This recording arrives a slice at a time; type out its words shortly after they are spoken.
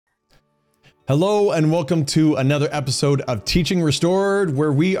Hello and welcome to another episode of Teaching Restored,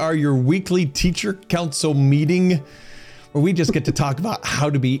 where we are your weekly teacher council meeting, where we just get to talk about how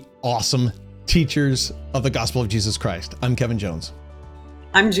to be awesome teachers of the gospel of Jesus Christ. I'm Kevin Jones.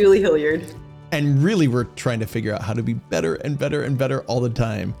 I'm Julie Hilliard. And really, we're trying to figure out how to be better and better and better all the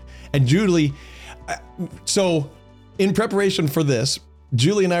time. And Julie, so in preparation for this,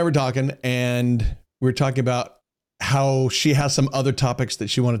 Julie and I were talking, and we're talking about how she has some other topics that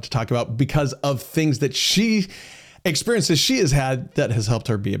she wanted to talk about because of things that experiences she has had that has helped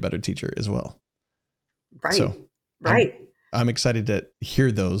her be a better teacher as well. Right. So I'm excited to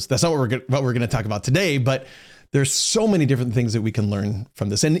hear those. That's not what we're going to talk about today, but there's so many different things that we can learn from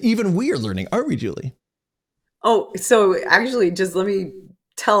this. And even we are learning, aren't we, Julie? Oh, so actually just let me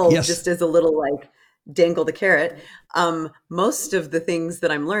tell, just as a little dangle the carrot. Most of the things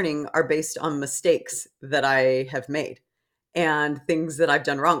that I'm learning are based on mistakes that I have made and things that I've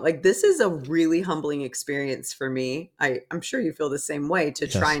done wrong. Like, this is a really humbling experience for me. I'm sure you feel the same way, to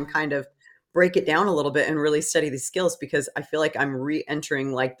try and kind of break it down a little bit and really study these skills, because I feel like I'm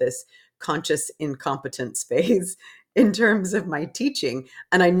re-entering like this conscious incompetence phase in terms of my teaching.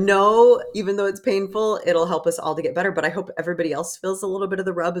 And I know, even though it's painful, it'll help us all to get better. But I hope everybody else feels a little bit of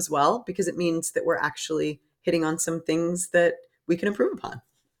the rub as well, because it means that we're actually hitting on some things that we can improve upon.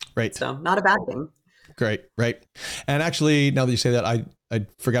 Right. So not a bad thing. Great. Right. And actually, now that you say that, I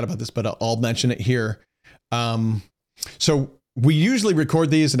forgot about this, but I'll mention it here. So we usually record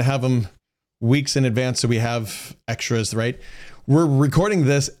these and have them weeks in advance, so we have extras, right? We're recording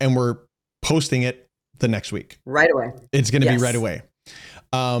this and we're posting it the next week. Right away. It's going to be right away.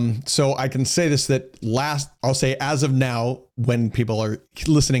 So I can say this, that I'll say as of now, when people are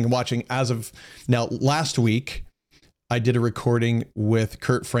listening and watching, as of now, last week, I did a recording with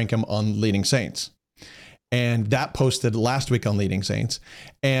Kurt Frankham on Leading Saints. And that posted last week on Leading Saints.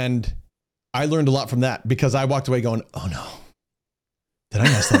 And I learned a lot from that, because I walked away going, oh no, did I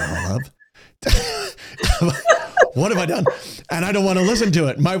mess that all up? What have I done? And I don't want to listen to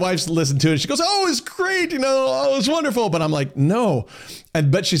it. My wife's listened to it. She goes, oh, it's great. Oh, it's wonderful. But I'm like, no.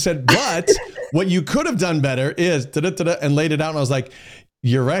 But she said, but what you could have done better is and laid it out. And I was like,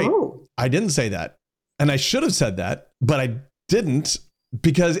 you're right. Oh. I didn't say that. And I should have said that, but I didn't,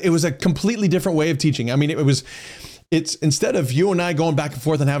 because it was a completely different way of teaching. I mean, it's instead of you and I going back and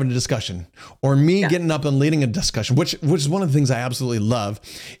forth and having a discussion, or me getting up and leading a discussion, which is one of the things I absolutely love.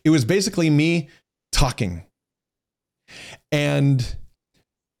 It was basically me talking. And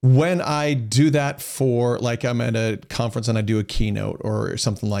when I do that for, like, I'm at a conference and I do a keynote or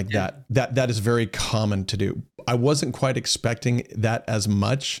something like that is very common to do. I wasn't quite expecting that as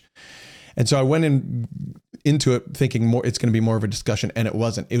much. And so I went into it thinking it's going to be more of a discussion, and it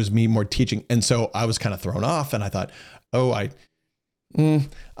wasn't. It was me more teaching. And so I was kind of thrown off, and I thought, oh, I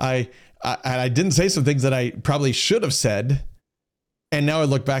didn't say some things that I probably should have said. And now I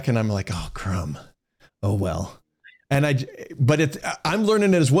look back and I'm like, oh, crumb. Oh, well. And I'm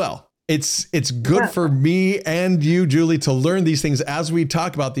learning it as well. It's good for me and you, Julie, to learn these things. As we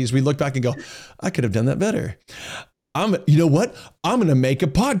talk about these, we look back and go, I could have done that better. You know what? I'm going to make a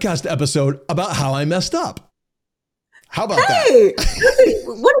podcast episode about how I messed up. How about that? Hey,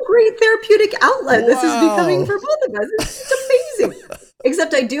 what a great therapeutic outlet this is becoming for both of us. It's amazing.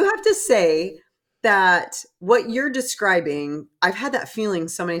 Except I do have to say that what you're describing, I've had that feeling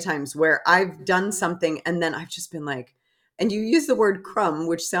so many times where I've done something and then I've just been like, and you use the word crumb,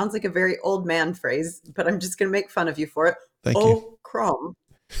 which sounds like a very old man phrase, but I'm just going to make fun of you for it. Thank you. Crumb.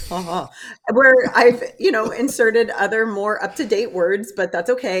 Where I've, inserted other more up-to-date words, but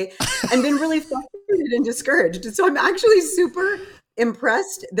that's okay. And been really frustrated and discouraged. So I'm actually super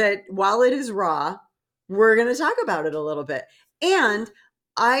impressed that while it is raw, we're going to talk about it a little bit. And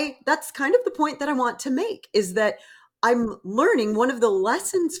that's kind of the point that I want to make, is that I'm learning, one of the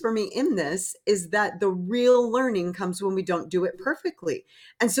lessons for me in this is that the real learning comes when we don't do it perfectly.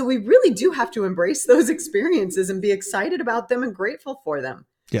 And so we really do have to embrace those experiences and be excited about them and grateful for them.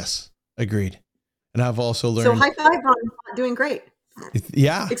 Yes, agreed. And I've also learned. So high five on not doing great.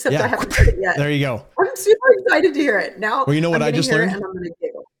 Yeah. Except I haven't heard it yet. There you go. I'm super excited to hear it. Now, well, you know what I just learned? And I'm going to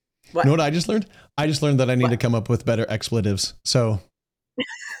giggle. What? You know what I just learned? I just learned that I need to come up with better expletives. So.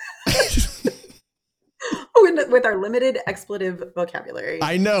 With our limited expletive vocabulary.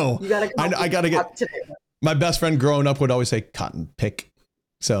 I know. You gotta I got to get. My best friend growing up would always say cotton pick.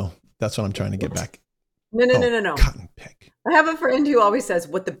 So that's what I'm trying to get back. No. Cotton pick. I have a friend who always says,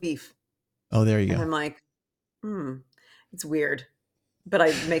 what the beef? Oh, there you go. And I'm like, it's weird. But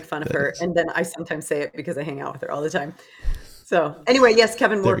I make fun of her. And then I sometimes say it because I hang out with her all the time. So anyway, yes,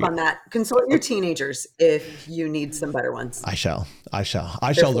 Kevin, work on that. Consult your teenagers if you need some better ones. I shall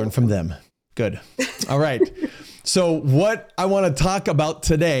learn from them. Good. All right. So what I want to talk about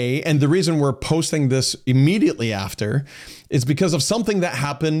today, and the reason we're posting this immediately after, is because of something that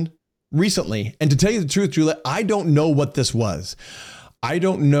happened recently. And to tell you the truth, Julia, I don't know what this was. I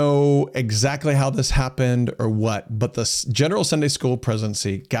don't know exactly how this happened or what, but the General Sunday School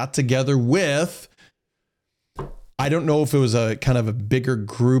Presidency got together with, I don't know if it was a kind of a bigger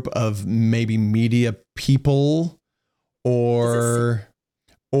group of maybe media people or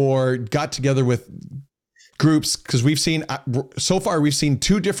got together with groups, because we've seen so far, we've seen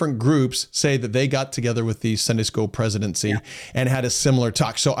two different groups say that they got together with the Sunday School Presidency and had a similar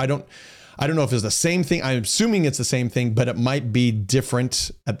talk. So I don't know if it's the same thing. I'm assuming it's the same thing, but it might be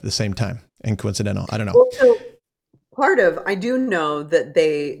different at the same time and coincidental. I don't know. Well, so I do know that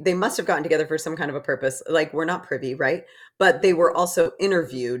they must have gotten together for some kind of a purpose. Like, we're not privy, right? But they were also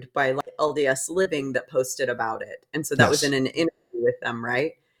interviewed by like LDS Living that posted about it. And so that was in an interview with them,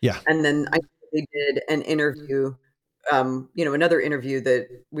 right? Yeah. And then I think they did an interview, another interview that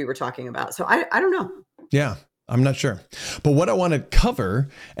we were talking about. So I don't know. Yeah, I'm not sure. But what I want to cover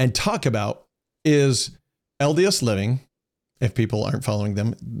and talk about is LDS Living. If people aren't following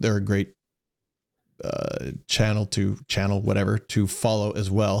them, they're a great channel to follow as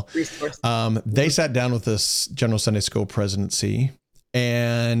well. They sat down with this General Sunday School Presidency,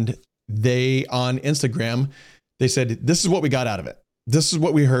 and they on Instagram, they said, this is what we got out of it. This is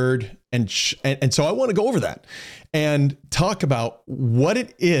what we heard. And so I want to go over that and talk about what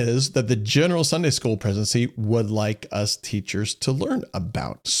it is that the General Sunday School Presidency would like us teachers to learn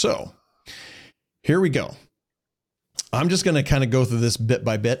about. So here we go. I'm just going to kind of go through this bit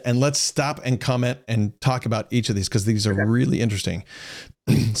by bit, and let's stop and comment and talk about each of these because these are really interesting.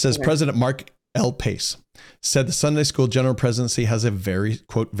 It says President Mark L. Pace said the Sunday School General Presidency has a very,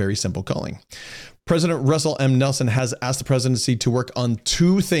 quote, very simple calling. President Russell M. Nelson has asked the presidency to work on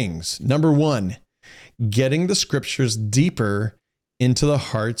two things. Number one, getting the scriptures deeper into the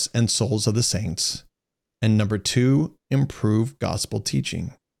hearts and souls of the saints. And number two, improve gospel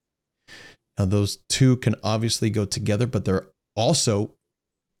teaching. Now, those two can obviously go together, but they're also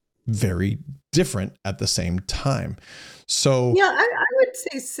very different at the same time. So yeah, I would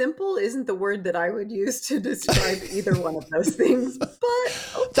say simple isn't the word that I would use to describe either one of those things, but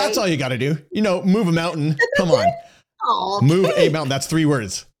okay. That's all you got to do. Move a mountain. Come on. Oh, okay. Move a mountain. That's 3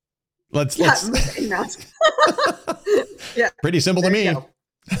 words. Let's. Move a mountain. Yeah. Pretty simple to me.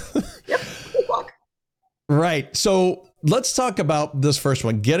 Yep. Walk. Right. So let's talk about this first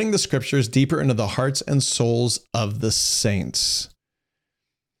one, getting the scriptures deeper into the hearts and souls of the saints.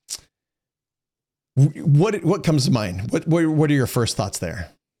 What comes to mind? What are your first thoughts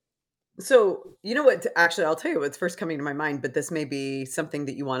there? So, you know what, actually, I'll tell you what's first coming to my mind, but this may be something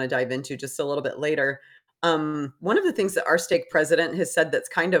that you want to dive into just a little bit later. One of the things that our stake president has said that's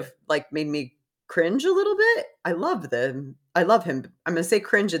kind of like made me cringe a little bit. I love him. I'm going to say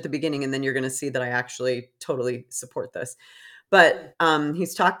cringe at the beginning, and then you're going to see that I actually totally support this. But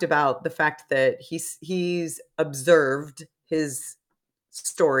he's talked about the fact that he's observed his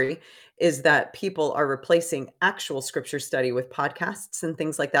story is that people are replacing actual scripture study with podcasts and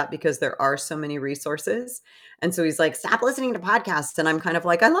things like that because there are so many resources. And so he's like, stop listening to podcasts. And I'm kind of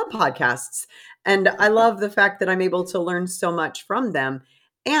like, I love podcasts. And I love the fact that I'm able to learn so much from them.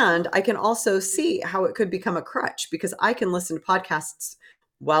 And I can also see how it could become a crutch because I can listen to podcasts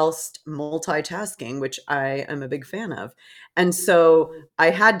whilst multitasking, which I am a big fan of. And so I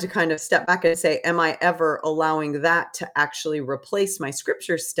had to kind of step back and say, am I ever allowing that to actually replace my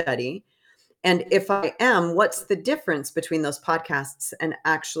scripture study? And if I am, what's the difference between those podcasts and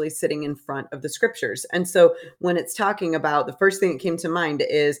actually sitting in front of the scriptures? And so when it's talking about, the first thing that came to mind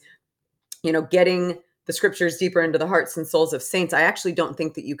is, getting the scriptures deeper into the hearts and souls of saints. I actually don't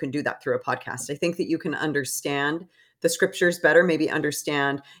think that you can do that through a podcast. I think that you can understand the scriptures better, maybe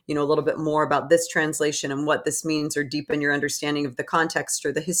understand, a little bit more about this translation and what this means, or deepen your understanding of the context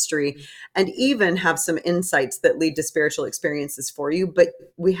or the history, and even have some insights that lead to spiritual experiences for you. But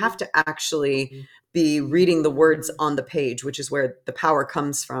we have to actually be reading the words on the page, which is where the power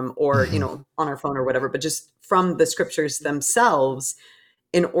comes from, or, on our phone or whatever, but just from the scriptures themselves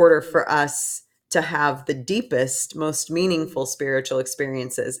in order for us to have the deepest, most meaningful spiritual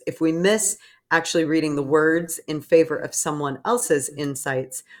experiences. If we miss actually reading the words in favor of someone else's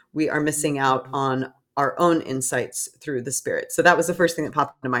insights, we are missing out on our own insights through the Spirit. So that was the first thing that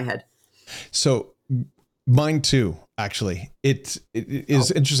popped into my head. So mine too, actually. It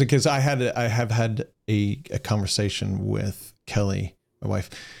is interesting because I have had a conversation with Kelly, my wife,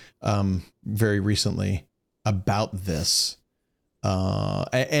 very recently about this.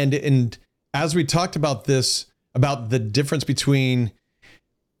 And as we talked about this, about the difference between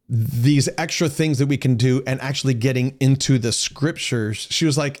these extra things that we can do and actually getting into the scriptures. She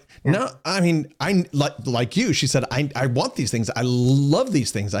was like, no, I mean, I like you. She said, I want these things. I love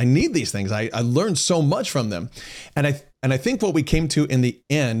these things. I need these things. I learned so much from them. And I think what we came to in the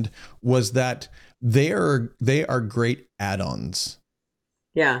end was that they are great add-ons.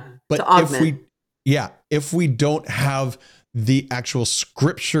 Yeah. But to augment. if we don't have the actual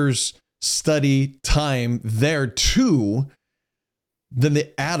scriptures study time there too, then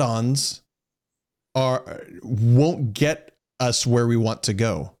the add-ons won't get us where we want to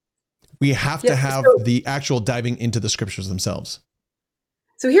go. We have to have the actual diving into the scriptures themselves.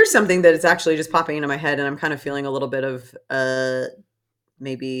 So here's something that is actually just popping into my head, and I'm kind of feeling a little bit of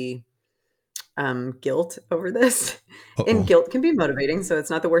maybe guilt over this. And guilt can be motivating, so it's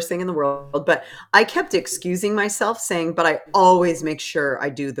not the worst thing in the world. But I kept excusing myself, saying, but I always make sure I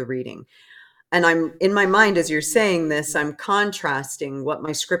do the reading. And I'm in my mind, as you're saying this, I'm contrasting what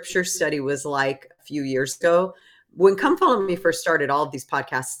my scripture study was like a few years ago. When Come Follow Me first started, all of these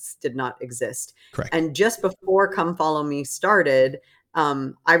podcasts did not exist. Correct. And just before Come Follow Me started,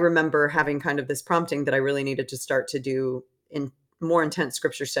 I remember having kind of this prompting that I really needed to start to do in more intense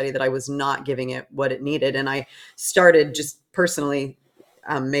scripture study, that I was not giving it what it needed. And I started just personally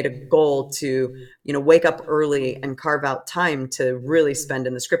made a goal to, wake up early and carve out time to really spend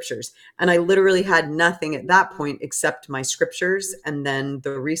in the scriptures. And I literally had nothing at that point except my scriptures and then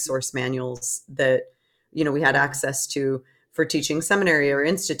the resource manuals that, we had access to for teaching seminary or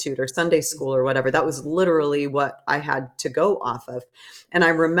institute or Sunday school or whatever. That was literally what I had to go off of. And I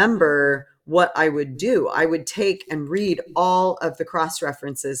remember what I would do. I would take and read all of the cross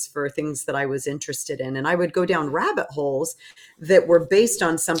references for things that I was interested in. And I would go down rabbit holes that were based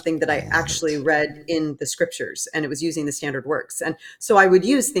on something that I actually read in the scriptures, and it was using the standard works. And so I would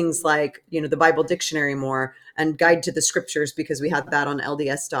use things like, the Bible dictionary more and Guide to the Scriptures, because we had that on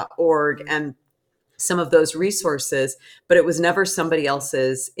LDS.org and some of those resources, but it was never somebody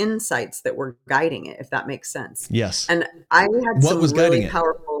else's insights that were guiding it, if that makes sense. Yes. And I had what was really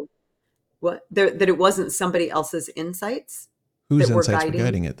powerful, that it wasn't somebody else's insights. Whose insights were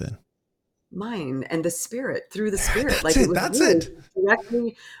guiding it then? Mine and the Spirit, through the Spirit. That's it.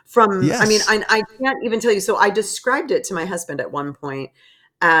 Directly from, yes. I mean, I can't even tell you. So I described it to my husband at one point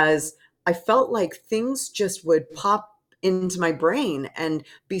as I felt like things just would pop into my brain and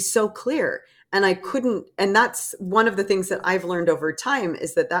be so clear. And I couldn't, and that's one of the things that I've learned over time,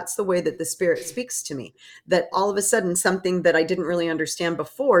 is that that's the way that the Spirit speaks to me, that all of a sudden something that I didn't really understand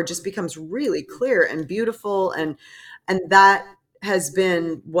before just becomes really clear and beautiful. And that has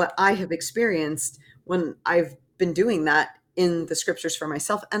been what I have experienced when I've been doing that in the scriptures for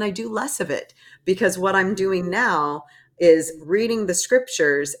myself. And I do less of it, because what I'm doing now is reading the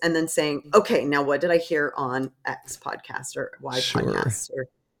scriptures and then saying, okay, now what did I hear on X podcast or Y podcast?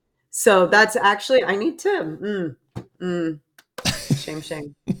 So that's actually, I need to, shame.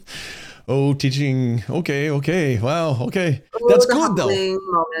 Teaching. Okay. Wow. Okay. That's good though.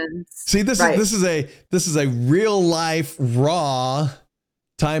 Moments. See, this is a real life raw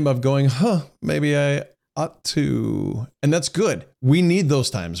time of going, maybe I ought to, and that's good. We need those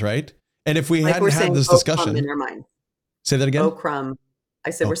times, right? And if we hadn't had this discussion in our mind. Say that again. Oh crumb. I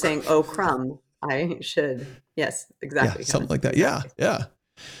said, we're saying, oh crumb. I should. Yes, exactly. Yeah, something like that. Yeah.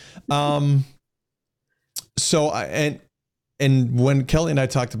 So and when Kelly and I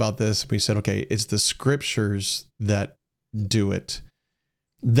talked about this, we said, okay, it's the scriptures that do it.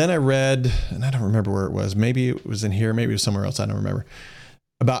 Then I read, and I don't remember where it was. Maybe it was in here, maybe it was somewhere else. I don't remember,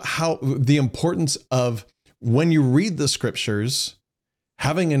 about how the importance of, when you read the scriptures,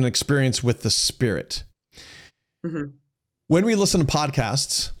 having an experience with the Spirit. Mm-hmm. When we listen to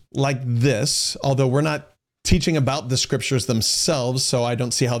podcasts like this, although we're not teaching about the scriptures themselves, so I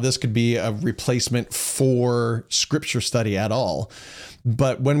don't see how this could be a replacement for scripture study at all.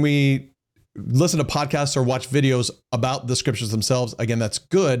 But when we listen to podcasts or watch videos about the scriptures themselves, again, that's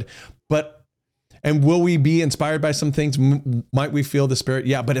good. And will we be inspired by some things? Might we feel the Spirit?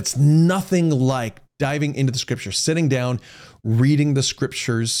 Yeah, but it's nothing like diving into the scriptures, sitting down, reading the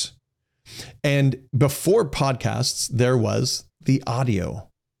scriptures. And before podcasts, there was the audio,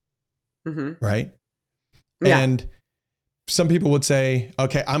 right? Yeah. And some people would say,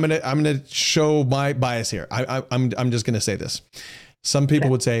 okay, I'm gonna show my bias here. I'm just gonna say this. Some people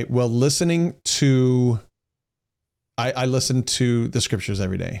would say, well, I listen to the scriptures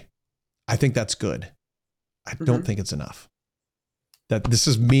every day. I think that's good. I don't think it's enough. This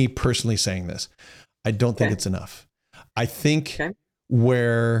is me personally saying this. I don't think it's enough. I think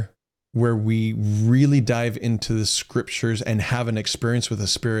where we really dive into the scriptures and have an experience with the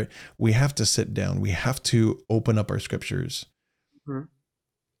Spirit, we have to sit down. We have to open up our scriptures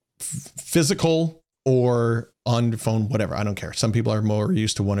physical or on phone, whatever. I don't care. Some people are more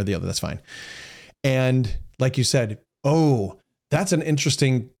used to one or the other. That's fine. And like you said, oh, that's an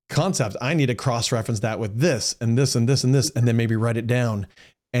interesting concept. I need to cross-reference that with this and this and this and this, and then maybe write it down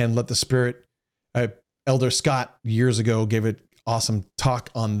and let the Spirit. Elder Scott years ago gave an awesome talk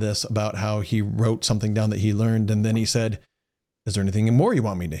on this about how he wrote something down that he learned. And then he said, is there anything more you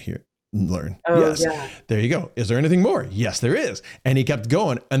want me to learn? Oh, yes. yeah. There you go. Is there anything more? Yes, there is. And he kept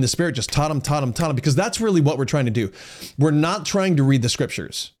going, and the Spirit just taught him, because that's really what we're trying to do. We're not trying to read the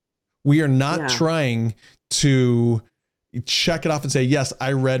scriptures. We are not trying to check it off and say, yes,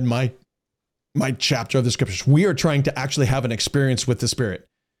 I read my chapter of the scriptures. We are trying to actually have an experience with the Spirit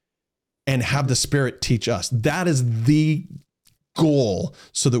and have the Spirit teach us. That is the goal,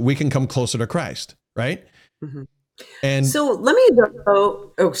 so that we can come closer to Christ, right? Mm-hmm. And so let me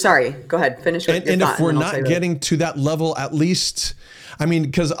go. Oh, sorry. Go ahead. Finish. And if we're not getting to that level, at least, I mean,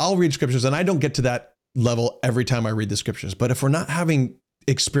 because I'll read scriptures and I don't get to that level every time I read the scriptures. But if we're not having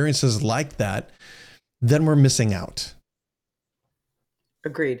experiences like that, then we're missing out.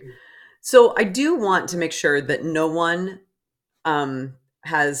 Agreed. So I do want to make sure that no one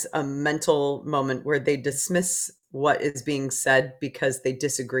has a mental moment where they dismiss what is being said because they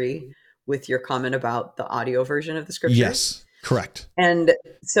disagree with your comment about the audio version of the scriptures. Yes, correct. And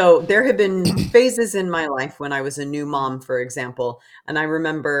so there have been phases in my life when I was a new mom, for example, and I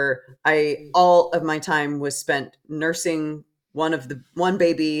remember all of my time was spent nursing one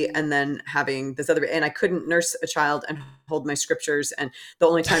baby and then having this other, and I couldn't nurse a child and hold my scriptures. And the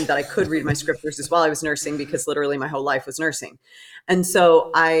only time that I could read my scriptures is while I was nursing, because literally my whole life was nursing. And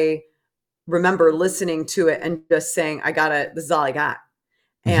so I remember listening to it and just saying, this is all I got.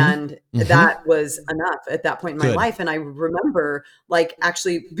 And that was enough at that point in my life. And I remember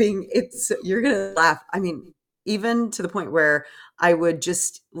actually you're going to laugh. I mean, even to the point where I would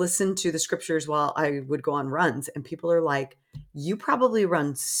just listen to the scriptures while I would go on runs, and people are like, you probably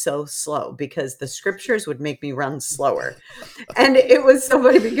run so slow, because the scriptures would make me run slower. And it was so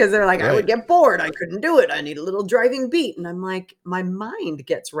funny because they're like, I would get bored. I couldn't do it. I need a little driving beat. And I'm like, my mind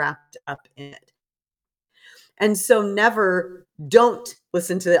gets wrapped up in it. And so don't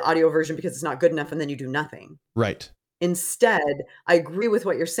listen to the audio version because it's not good enough and then you do nothing. Right. Instead, I agree with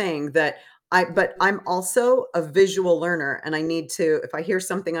what you're saying, but I'm also a visual learner, and I need to, if I hear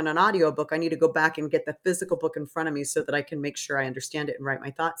something on an audio book, I need to go back and get the physical book in front of me so that I can make sure I understand it and write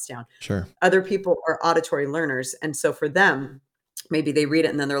my thoughts down. Sure. Other people are auditory learners. And so for them, maybe they read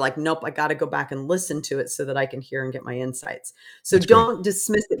it and then they're like, nope, I got to go back and listen to it so that I can hear and get my insights. So don't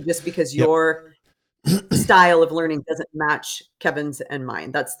dismiss it just because your style of learning doesn't match Kevin's and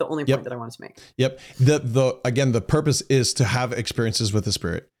mine. That's the only point that I wanted to make. Yep. The purpose is to have experiences with the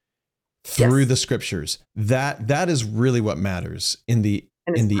Spirit through the scriptures. That is really what matters in the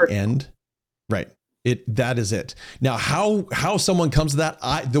end. Right. That is it. Now, how someone comes to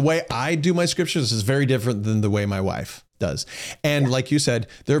that, the way I do my scriptures is very different than the way my wife does. And like you said,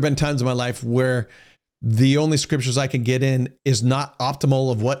 there have been times in my life where the only scriptures I can get in is not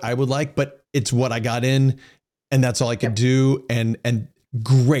optimal of what I would like, but it's what I got in, and that's all I could do. And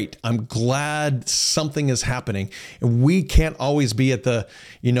great. I'm glad something is happening. And we can't always be at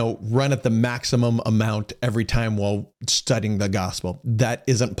run at the maximum amount every time while studying the gospel. That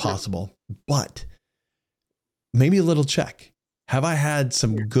isn't possible. But maybe a little check. Have I had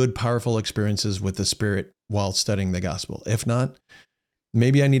some good, powerful experiences with the Spirit while studying the gospel? If not,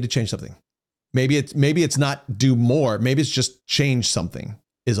 maybe I need to change something. Maybe it's not do more. Maybe it's just change something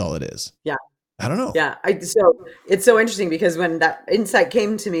is all it is. Yeah. I don't know. Yeah. So it's so interesting because when that insight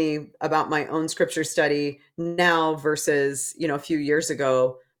came to me about my own scripture study now versus, a few years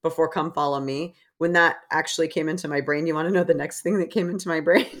ago before Come Follow Me, when that actually came into my brain, you want to know the next thing that came into my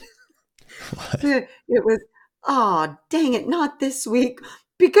brain? What? It was, oh, dang it, not this week,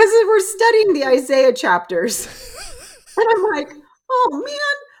 because we're studying the Isaiah chapters. And I'm like, oh man,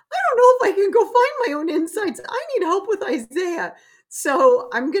 I don't know if I can go find my own insights. I need help with Isaiah. So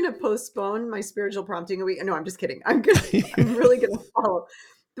I'm going to postpone my spiritual prompting a week. No, I'm just kidding. I'm really going to follow.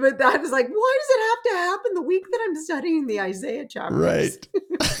 But that was like, why does it have to happen the week that I'm studying the Isaiah chapters?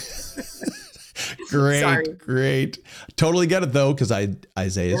 Right. Great. Totally get it though, because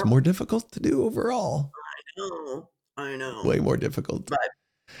Isaiah is more difficult to do overall. I know. Way more difficult. But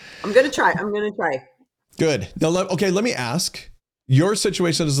I'm going to try. Good. Now, let me ask. Your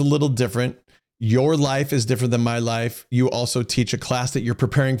situation is a little different. Your life is different than my life. You also teach a class that you're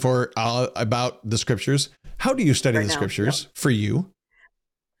preparing for about the scriptures. How do you study the scriptures for you?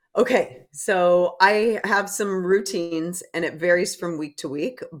 Okay. So I have some routines and it varies from week to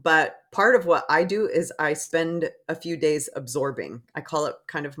week, but part of what I do is I spend a few days absorbing. I call it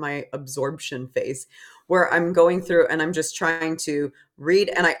kind of my absorption phase, where I'm going through and I'm just trying to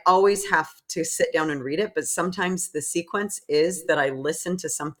read, and I always have to sit down and read it, but sometimes the sequence is that I listen to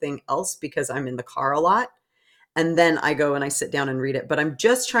something else because I'm in the car a lot. And then I go and I sit down and read it. But I'm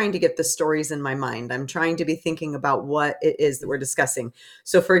just trying to get the stories in my mind. I'm trying to be thinking about what it is that we're discussing.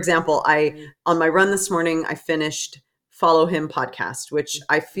 So for example, on my run this morning, I finished Follow Him podcast, which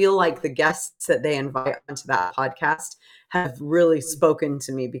I feel like the guests that they invite onto that podcast have really spoken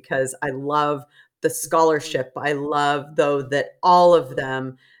to me, because I love the scholarship. I love, though, that all of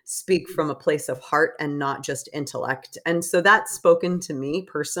them speak from a place of heart and not just intellect. And so that's spoken to me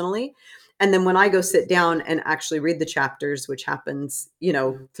personally. And then when I go sit down and actually read the chapters, which happens,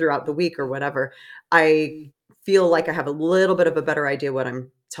 throughout the week or whatever, I feel like I have a little bit of a better idea what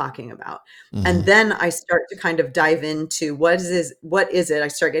I'm talking about. Mm-hmm. And then I start to kind of dive into what is it? I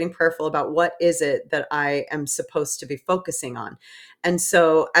start getting prayerful about what is it that I am supposed to be focusing on. And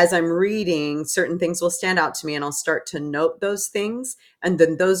so as I'm reading, certain things will stand out to me and I'll start to note those things. And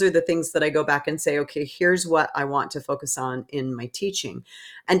then those are the things that I go back and say, okay, here's what I want to focus on in my teaching.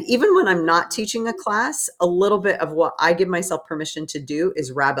 And even when I'm not teaching a class, a little bit of what I give myself permission to do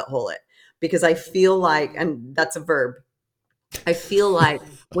is rabbit hole it, because I feel like, and that's a verb, I feel like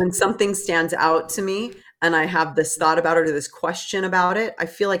when something stands out to me and I have this thought about it or this question about it, I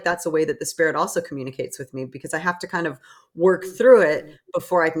feel like that's a way that the Spirit also communicates with me, because I have to kind of work through it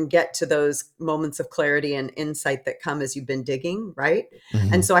before I can get to those moments of clarity and insight that come as you've been digging, right?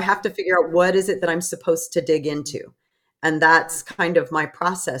 Mm-hmm. And so I have to figure out what is it that I'm supposed to dig into. And that's kind of my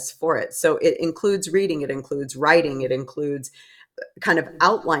process for it. So it includes reading, it includes writing, it includes kind of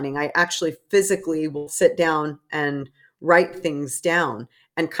outlining. I actually physically will sit down and write things down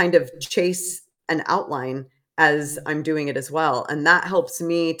and kind of chase an outline as I'm doing it as well. And that helps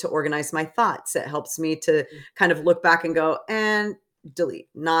me to organize my thoughts. It helps me to kind of look back and go, and delete,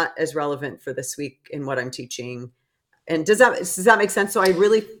 not as relevant for this week in what I'm teaching. And does that make sense? So I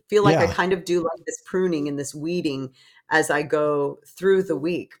really feel like I kind of do like this pruning and this weeding as I go through the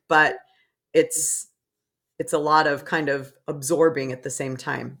week, but it's a lot of kind of absorbing at the same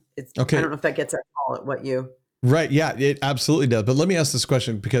time. Okay. I don't know if that gets at all at what you. Right. Yeah, it absolutely does. But let me ask this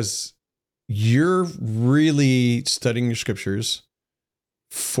question, because you're really studying your scriptures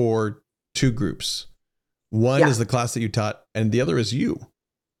for two groups. One is the class that you taught, and the other is you.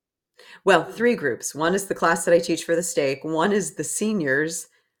 Well, three groups. One is the class that I teach for the stake. One is the seniors.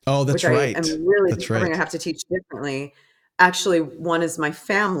 Oh, that's right. I'm really discovering I have to teach differently. Actually, one is my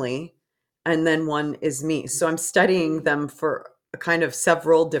family, and then one is me. So I'm studying them for kind of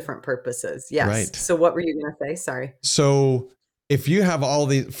several different purposes. Yes. Right. So what were you going to say? Sorry. So if you have all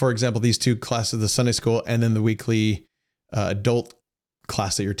these, for example, these two classes, the Sunday school and then the weekly adult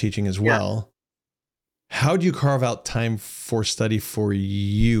class that you're teaching as well, how do you carve out time for study for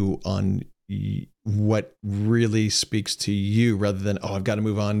you on what really speaks to you, rather than, oh, I've got to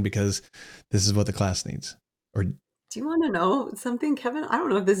move on because this is what the class needs? Or do you want to know something, Kevin? I don't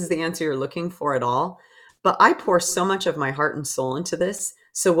know if this is the answer you're looking for at all, but I pour so much of my heart and soul into this.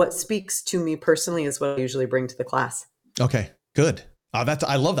 So what speaks to me personally is what I usually bring to the class. Okay, good.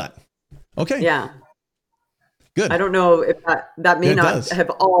 I love that. Okay. Yeah. Good. I don't know if that may not have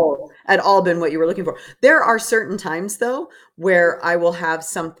at all been what you were looking for. There are certain times though where I will have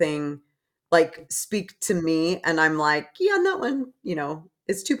something like speak to me and I'm like, yeah, that one,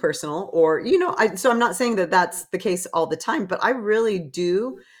 it's too personal, or, so I'm not saying that that's the case all the time, but I really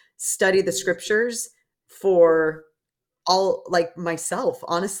do study the scriptures for all, like, myself.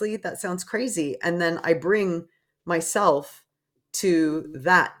 Honestly, that sounds crazy. And then I bring myself to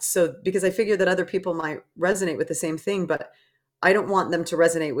that. So, because I figure that other people might resonate with the same thing, but I don't want them to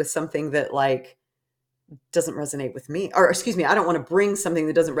resonate with something that like doesn't resonate with me, or excuse me, I don't want to bring something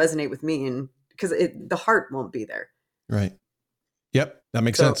that doesn't resonate with me, and because the heart won't be there. Right. Yep. That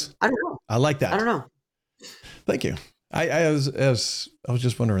makes sense. I don't know. I like that. I don't know. Thank you. I was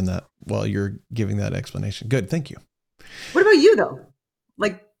just wondering that while you're giving that explanation. Good. Thank you. What about you though?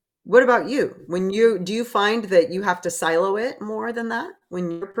 Like, what about you? Do you find that you have to silo it more than that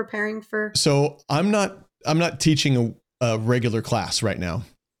when you're preparing for? So I'm not teaching a regular class right now.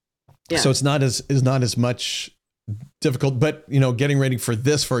 Yeah. So it's not as much difficult, but getting ready for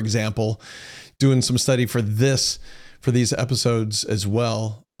this, for example, doing some study for these episodes as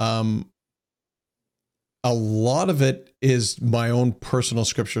well. A lot of it is my own personal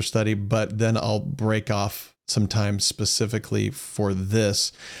scripture study, but then I'll break off some time specifically for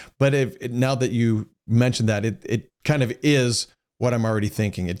this. But now that you mentioned that, it kind of is what I'm already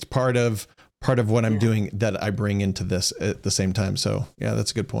thinking. It's part of what I'm doing that I bring into this at the same time. So yeah,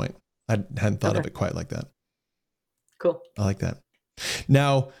 that's a good point. I hadn't thought of it quite like that. Cool. I like that.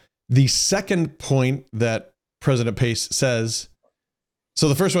 Now, the second point that President Pace says, so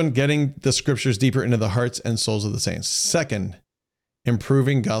the first one, getting the scriptures deeper into the hearts and souls of the saints. Second,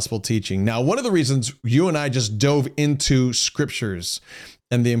 improving gospel teaching. Now, one of the reasons you and I just dove into scriptures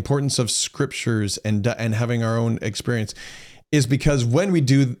and the importance of scriptures and having our own experience is because when we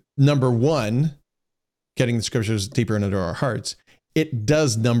do number one, getting the scriptures deeper into our hearts, it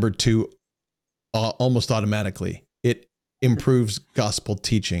does number two almost automatically. It improves gospel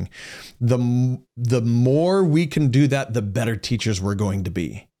teaching. The more we can do that, the better teachers we're going to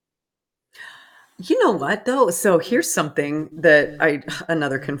be. You know what, though? So here's something that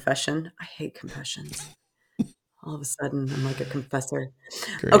another confession. I hate confessions. All of a sudden, I'm like a confessor.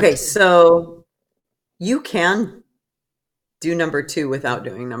 Great. Okay, so you can do number two without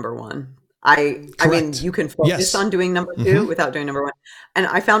doing number one. I mean, you can focus on doing number two without doing number one. And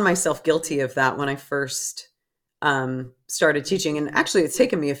I found myself guilty of that when I first started teaching. And actually, it's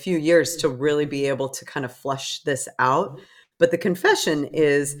taken me a few years to really be able to kind of flush this out. But the confession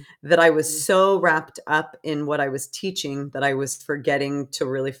is that I was so wrapped up in what I was teaching that I was forgetting to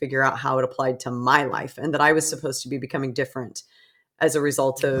really figure out how it applied to my life, and that I was supposed to be becoming different as a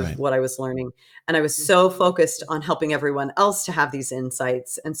result of what I was learning. And I was so focused on helping everyone else to have these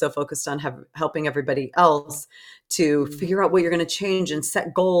insights, and so focused on helping everybody else to figure out what you're going to change and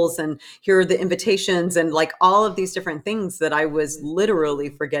set goals, and here are the invitations and like all of these different things, that I was literally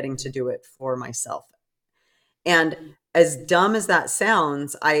forgetting to do it for myself. And as dumb as that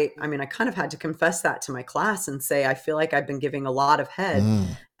sounds, I mean, I kind of had to confess that to my class and say, I feel like I've been giving a lot of head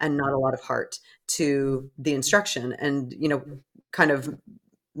and not a lot of heart to the instruction. And, you know, kind of,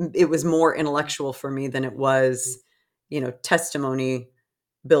 it was more intellectual for me than it was, you know, testimony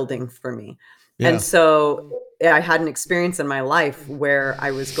building for me. Yeah. And so I had an experience in my life where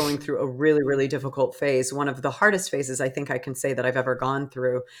I was going through a really, really difficult phase, one of the hardest phases I think I can say that I've ever gone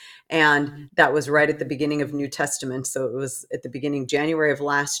through. And that was right at the beginning of New Testament. So it was at the beginning, January of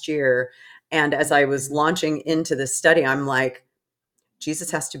last year. And as I was launching into this study, I'm like, Jesus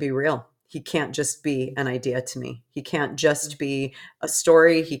has to be real. He can't just be an idea to me. He can't just be a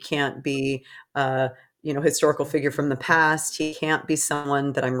story. He can't be you know, historical figure from the past. He can't be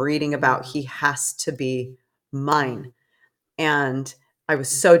someone that I'm reading about. He has to be mine. And I was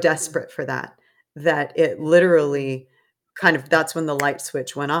so desperate for that, that it literally kind of, that's when the light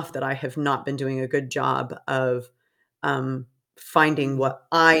switch went off, that I have not been doing a good job of finding what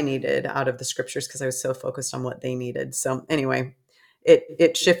I needed out of the scriptures, because I was so focused on what they needed. So anyway,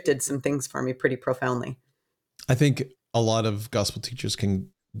 it shifted some things for me pretty profoundly. I think a lot of gospel teachers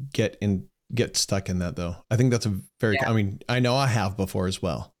can get stuck in that, though. I think that's a very, I mean, I know I have before as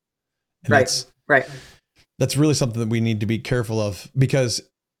well. And that's really something that we need to be careful of, because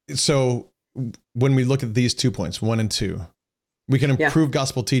so when we look at these 2 points, 1 and 2, we can improve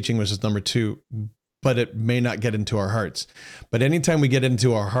gospel teaching, which is number 2, but it may not get into our hearts. But anytime we get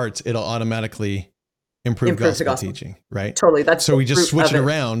into our hearts, it'll automatically improve gospel teaching, right? Totally. That's so we just switch it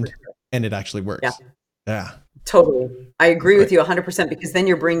around and it actually works. Yeah. Totally. I agree with you 100%, because then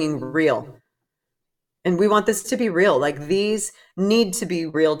you're bringing real. And we want this to be real. Like, these need to be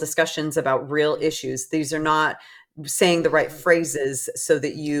real discussions about real issues. These are not saying the right phrases so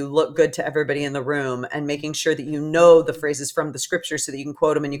that you look good to everybody in the room, and making sure that you know the phrases from the scripture so that you can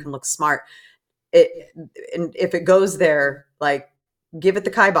quote them and you can look smart. And if it goes there, like, give it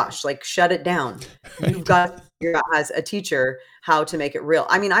the kibosh, like, shut it down. You've got to figure out as a teacher how to make it real.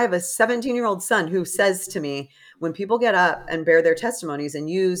 I mean, I have a 17-year-old son who says to me, when people get up and bear their testimonies and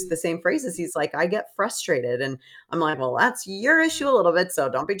use the same phrases, he's like, I get frustrated. And I'm like, well, that's your issue a little bit, so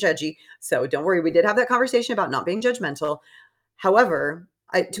don't be judgy. So don't worry. We did have that conversation about not being judgmental. However,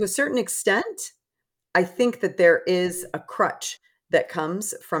 to a certain extent, I think that there is a crutch that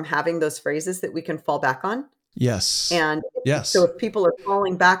comes from having those phrases that we can fall back on. Yes. And so if people are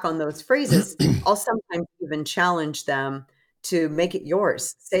falling back on those phrases, I'll sometimes even challenge them to make it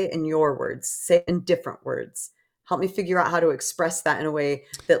yours. Say it in your words, say it in different words. Help me figure out how to express that in a way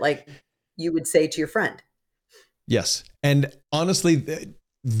that, like, you would say to your friend. Yes. And honestly,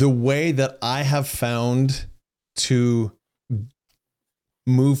 the way that I have found to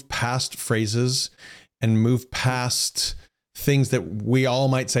move past phrases and move past things that we all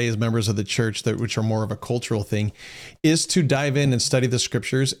might say as members of the church, which are more of a cultural thing, is to dive in and study the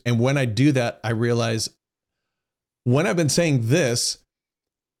scriptures. And when I do that, I realize when I've been saying this,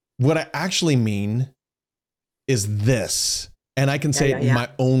 what I actually mean is this. And I can say it in my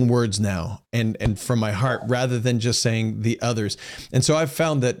own words now and from my heart rather than just saying the others. And so I've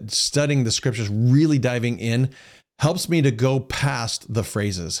found that studying the scriptures, really diving in, helps me to go past the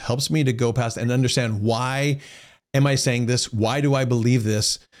phrases, helps me to go past and understand, why am I saying this? Why do I believe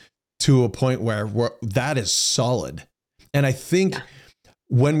this? To a point where that is solid. And I think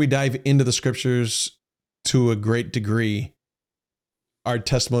when we dive into the scriptures to a great degree, our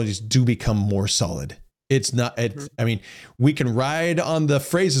testimonies do become more solid. It's not, I mean, we can ride on the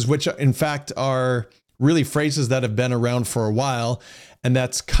phrases, which in fact are really phrases that have been around for a while. And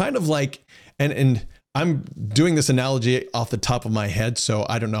that's kind of like, and I'm doing this analogy off the top of my head, so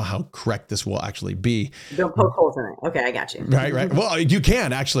I don't know how correct this will actually be. Don't poke holes in it. Okay, I got you. Right. Well, you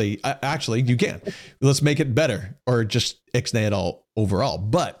can actually, you can. Let's make it better, or just ixnay it all overall.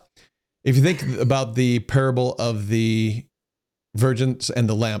 But if you think about the parable of the virgins and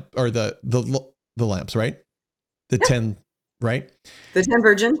the lamp, or the lamps, right? The 10, right? The 10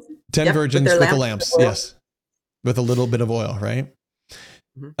 virgins. 10 virgins with the lamps, yes, with a little bit of oil, right?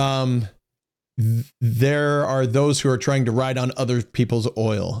 There are those who are trying to ride on other people's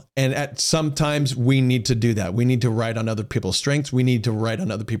oil. And at sometimes we need to do that. We need to ride on other people's strengths. We need to ride on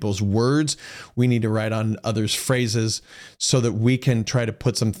other people's words. We need to ride on others' phrases so that we can try to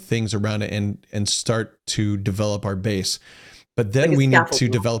put some things around it and start to develop our base. But then we need to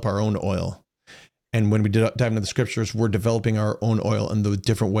develop our own oil. And when we dive into the scriptures, we're developing our own oil and the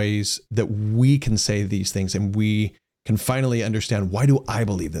different ways that we can say these things. And we can finally understand, why do I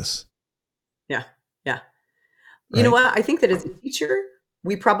believe this? Yeah. You know what? I think that as a teacher,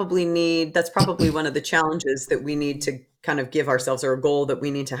 we probably need, that's probably one of the challenges that we need to kind of give ourselves, or a goal that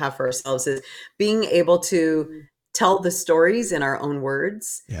we need to have for ourselves, is being able to tell the stories in our own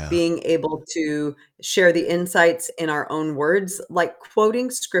words, being able to share the insights in our own words. Like quoting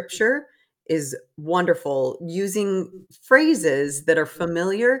scripture is wonderful. Using phrases that are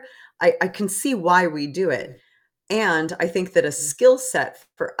familiar, I can see why we do it. And I think that a skill set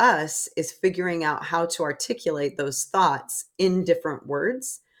for us is figuring out how to articulate those thoughts in different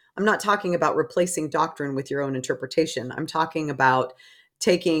words. I'm not talking about replacing doctrine with your own interpretation. I'm talking about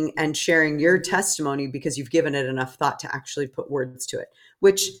taking and sharing your testimony because you've given it enough thought to actually put words to it.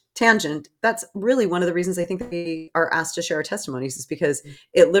 Which, tangent, that's really one of the reasons I think that we are asked to share our testimonies, is because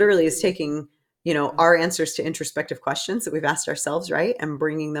it literally is taking, you know, our answers to introspective questions that we've asked ourselves, right? And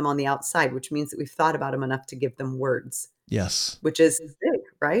bringing them on the outside, which means that we've thought about them enough to give them words. Yes. Which is big,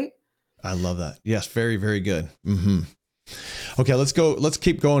 right? I love that. Yes. Very, very good. Okay. Let's go. Let's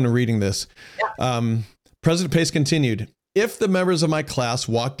keep going and reading this. President Pace continued. If the members of my class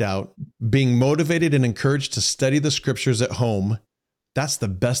walked out being motivated and encouraged to study the scriptures at home, that's the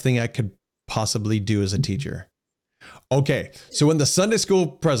best thing I could possibly do as a teacher. Okay, so when the Sunday school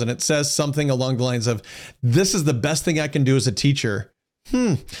president says something along the lines of, this is the best thing I can do as a teacher,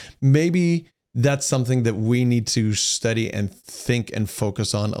 maybe that's something that we need to study and think and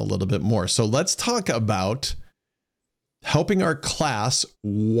focus on a little bit more. So let's talk about helping our class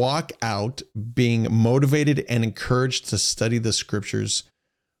walk out being motivated and encouraged to study the scriptures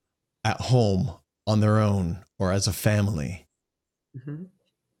at home on their own or as a family.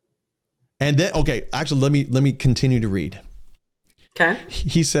 And then, okay, actually, let me continue to read. Okay.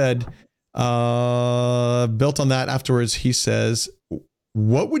 He said, built on that afterwards, he says,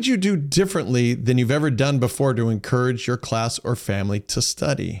 what would you do differently than you've ever done before to encourage your class or family to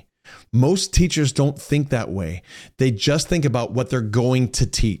study? Most teachers don't think that way. They just think about what they're going to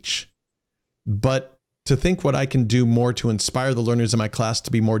teach. But to think what I can do more to inspire the learners in my class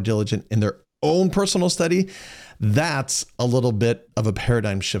to be more diligent in their own personal study, that's a little bit of a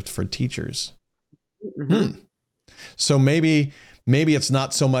paradigm shift for teachers. So maybe it's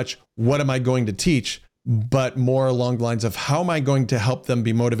not so much what am I going to teach, but more along the lines of how am I going to help them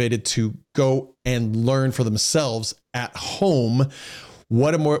be motivated to go and learn for themselves at home?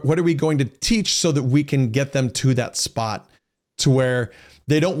 What are we going to teach so that we can get them to that spot to where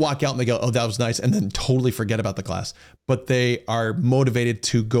they don't walk out and they go, oh, that was nice, and then totally forget about the class, but they are motivated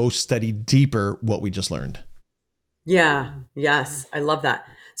to go study deeper what we just learned. Yeah. Yes. I love that.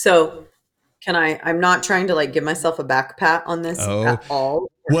 So I'm not trying to like give myself a back pat on this at all.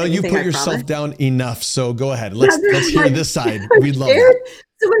 Well, you put yourself down enough. So go ahead. Let's hear this side. We'd love that.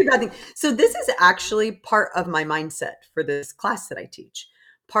 So many bad things. So this is actually part of my mindset for this class that I teach.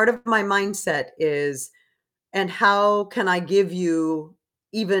 Part of my mindset is, and how can I give you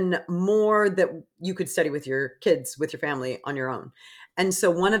even more that you could study with your kids, with your family on your own? And so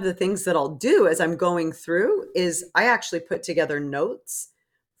one of the things that I'll do as I'm going through is I actually put together notes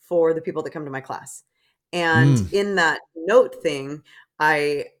for the people that come to my class. And in that note thing,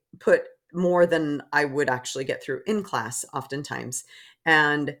 I put more than I would actually get through in class oftentimes.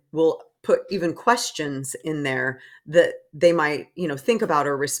 And we'll put even questions in there that they might, think about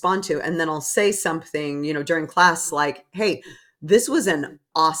or respond to. And then I'll say something, during class like, hey, this was an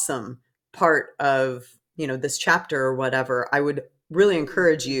awesome part of, this chapter or whatever. I would really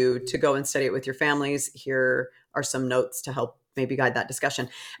encourage you to go and study it with your families. Here are some notes to help maybe guide that discussion.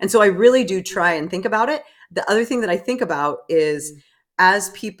 And so I really do try and think about it. The other thing that I think about is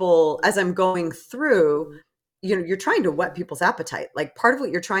as I'm going through, you're trying to whet people's appetite. Like part of what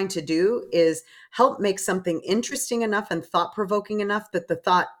you're trying to do is help make something interesting enough and thought-provoking enough that the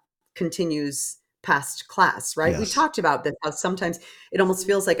thought continues past class, right? Yes. We talked about this, how sometimes it almost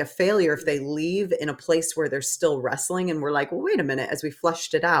feels like a failure if they leave in a place where they're still wrestling and we're like, well, wait a minute, as we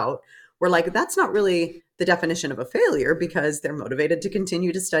flushed it out, we're like, that's not really the definition of a failure because they're motivated to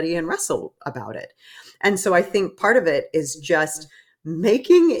continue to study and wrestle about it. And so I think part of it is just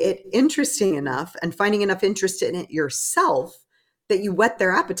making it interesting enough and finding enough interest in it yourself that you whet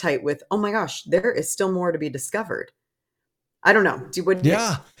their appetite with, oh my gosh, there is still more to be discovered. I don't know.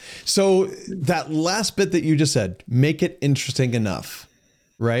 Yeah. So that last bit that you just said, make it interesting enough,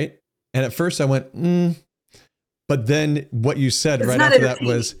 right? And at first I went, but then what you said right after that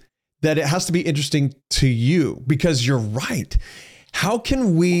was that it has to be interesting to you because you're right. How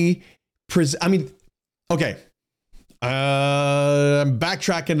can we okay. I'm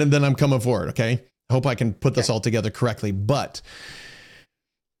backtracking and then I'm coming forward. Okay. I hope I can put this all together correctly. But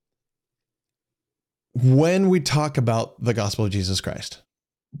when we talk about the gospel of Jesus Christ,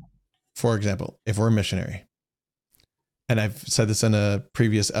 for example, if we're a missionary, and I've said this in a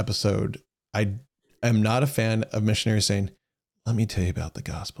previous episode, I am not a fan of missionaries saying, let me tell you about the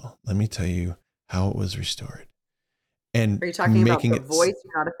gospel. Let me tell you how it was restored. And are you talking about the voice?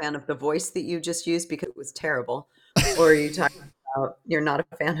 You're not a fan of the voice that you just used because it was terrible? Or are you talking about you're not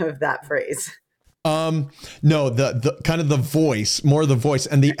a fan of that phrase? No, the kind of the voice, more the voice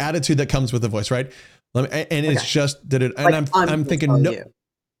and the attitude that comes with the voice, right? It's just did it, and I'm thinking no,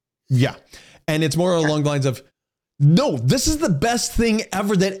 yeah, and it's more along the lines of no, this is the best thing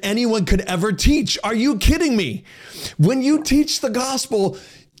ever that anyone could ever teach. Are you kidding me? When you teach the gospel,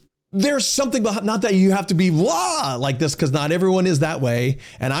 there's something behind, not that you have to be like this, because not everyone is that way.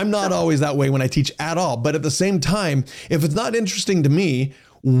 And I'm not always that way when I teach at all. But at the same time, if it's not interesting to me,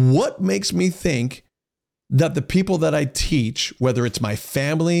 what makes me think that the people that I teach, whether it's my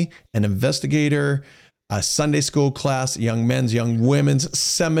family, an investigator, a Sunday school class, young men's, young women's,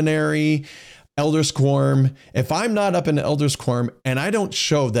 seminary, elders quorum, if I'm not up in the elders quorum and I don't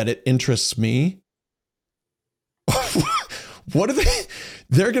show that it interests me, what are they?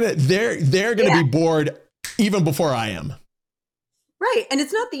 They're gonna be bored even before I am. Right. And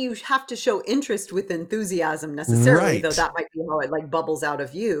it's not that you have to show interest with enthusiasm necessarily, though that might be how it like bubbles out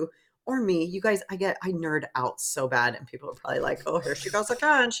of you or me. You guys, I nerd out so bad and people are probably like, oh, here she goes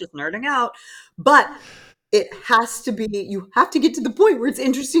again. She's nerding out. But it has to be, you have to get to the point where it's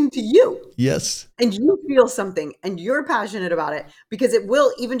interesting to you. Yes. And you feel something and you're passionate about it because it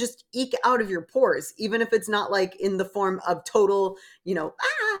will even just eke out of your pores, even if it's not like in the form of total,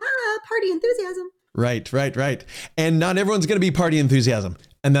 party enthusiasm. Right. And not everyone's going to be party enthusiasm.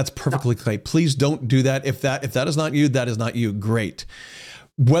 And that's perfectly okay. Please don't do that. If that is not you, that is not you. Great.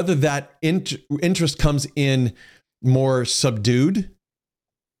 Whether that interest comes in more subdued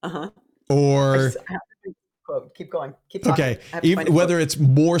or... Keep going. Keep talking. Okay. Whether it's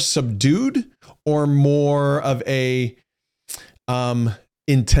more subdued or more of a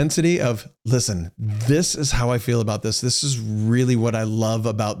intensity of, listen, this is how I feel about this. This is really what I love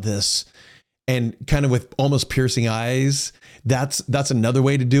about this. And kind of with almost piercing eyes. That's another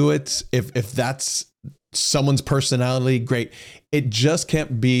way to do it. If that's someone's personality, great. It just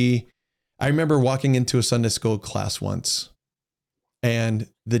can't be. I remember walking into a Sunday school class once. And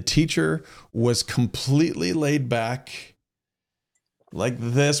the teacher was completely laid back like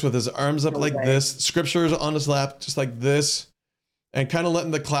this with his arms up like this, scriptures on his lap, just like this, and kind of letting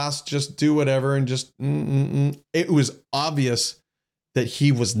the class just do whatever. And just, it was obvious that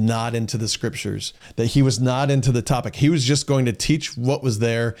he was not into the scriptures, that he was not into the topic. He was just going to teach what was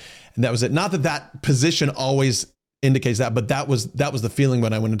there. And that was it. Not that position always indicates that, but that was the feeling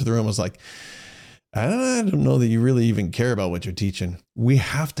when I went into the room. I was like, I don't know that you really even care about what you're teaching. We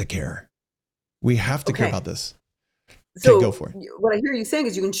have to care. We have to care about this. So go for it. What I hear you saying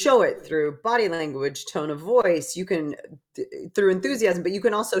is you can show it through body language, tone of voice, you can through enthusiasm, but you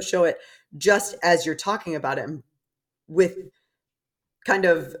can also show it just as you're talking about it with kind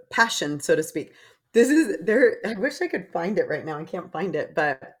of passion, so to speak. This is there. I wish I could find it right now. I can't find it.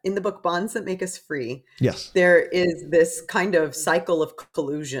 But in the book Bonds That Make Us Free, Yes. there is this kind of cycle of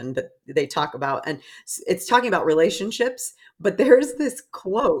collusion that they talk about. And it's talking about relationships. But there's this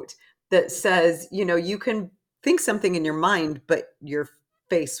quote that says, you can think something in your mind, but your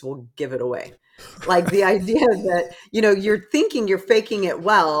face will give it away. Like the idea that, you're thinking you're faking it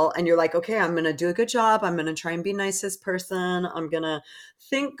well, and you're like, okay, I'm going to do a good job. I'm going to try and be nice to this person. I'm going to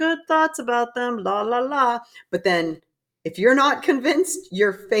think good thoughts about them, la, la, la. But then if you're not convinced,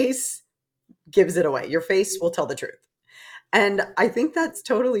 your face gives it away. Your face will tell the truth. And I think that's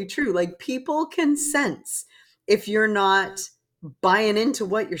totally true. Like people can sense if you're not buying into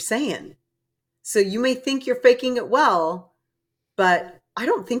what you're saying. So you may think you're faking it well, but I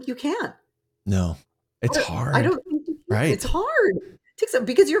don't think you can. No, it's hard. I don't think you can. Right. It's hard. It takes up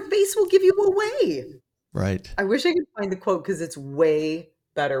because your face will give you away. Right. I wish I could find the quote because it's way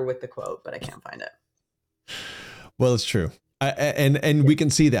better with the quote, but I can't find it. Well, it's true. And we can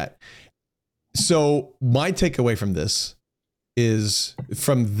see that. So my takeaway from this is,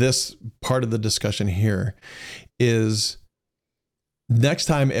 from this part of the discussion here, is next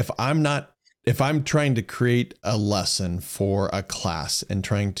time if I'm trying to create a lesson for a class and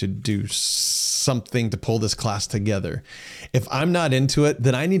trying to do something to pull this class together, if I'm not into it,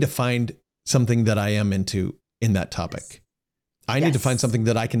 then I need to find something that I am into in that topic. I need to find something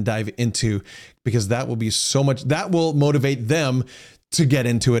that I can dive into, because that will be so much, that will motivate them to get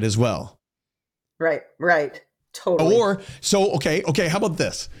into it as well. Right. Totally. Okay. How about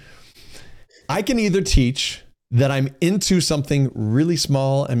this? I can either teach that I'm into something really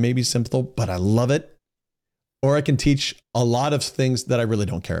small and maybe simple, but I love it, or I can teach a lot of things that I really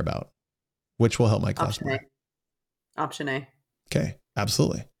don't care about, which will help my class more. Option A. Okay.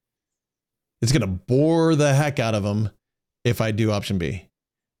 Absolutely. It's going to bore the heck out of them if I do option B.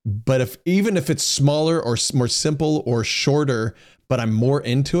 But even if it's smaller or more simple or shorter, but I'm more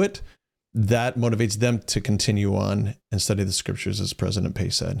into it, that motivates them to continue on and study the scriptures, as President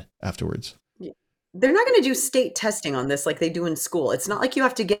Pace said afterwards. They're not going to do state testing on this like they do in school. It's not like you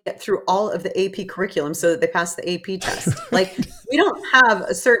have to get through all of the AP curriculum so that they pass the AP test. Like we don't have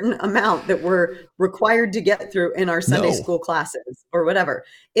a certain amount that we're required to get through in our Sunday school classes or whatever.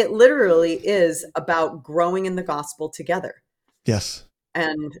 It literally is about growing in the gospel together. Yes.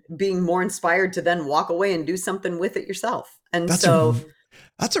 And being more inspired to then walk away and do something with it yourself. And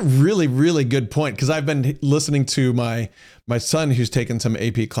that's a really, really good point, because I've been listening to my son who's taken some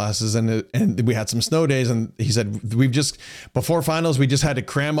AP classes, and we had some snow days, and he said, before finals, we just had to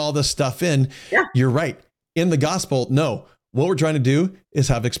cram all this stuff in. Yeah. You're right. In the gospel, no, what we're trying to do is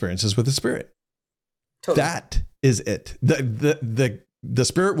have experiences with the Spirit. Totally. That is it. The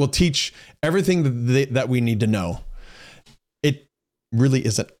Spirit will teach everything that we need to know. It really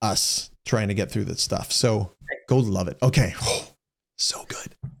isn't us trying to get through this stuff. So go love it. Okay. So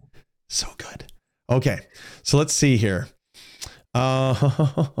good. So good. Okay. So let's see here.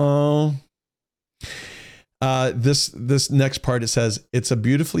 This next part, it says, it's a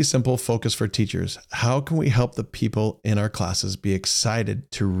beautifully simple focus for teachers. How can we help the people in our classes be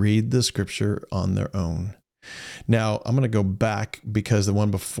excited to read the scripture on their own? Now, I'm going to go back because the one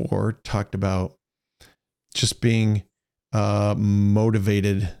before talked about just being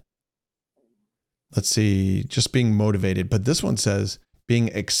motivated. Let's see, just being motivated. But this one says being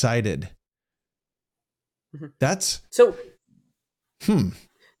excited. Mm-hmm. That's so. So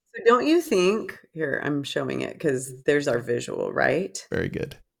don't you think, here, I'm showing it because there's our visual, right? Very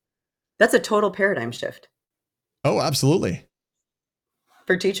good. That's a total paradigm shift. Oh, absolutely.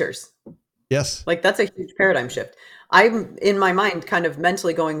 For teachers. Yes. Like that's a huge paradigm shift. I'm in my mind kind of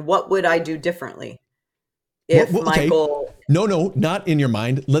mentally going, what would I do differently? If my goal... No, not in your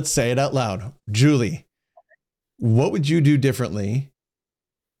mind. Let's say it out loud. Julie, what would you do differently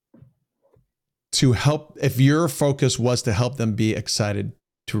to help, if your focus was to help them be excited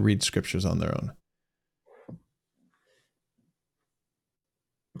to read scriptures on their own?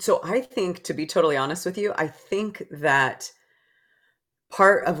 So I think, to be totally honest with you, I think that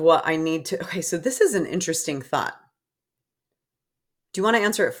part of what I need to... Okay, so this is an interesting thought. Do you want to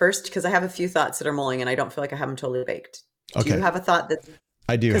answer it first? Because I have a few thoughts that are mulling and I don't feel like I have them totally baked. Do you have a thought that...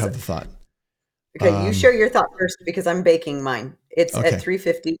 I do have the thought. Okay, you share your thought first because I'm baking mine. It's at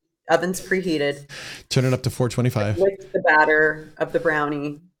 350, oven's preheated. Turn it up to 425. Lick the batter of the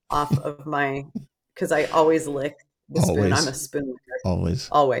brownie off of my... Because I always lick the spoon. I'm a spoon licker.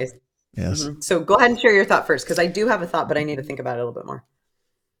 Always. Yes. Mm-hmm. So go ahead and share your thought first, because I do have a thought, but I need to think about it a little bit more.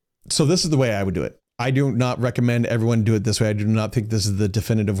 So this is the way I would do it. I do not recommend everyone do it this way. I do not think this is the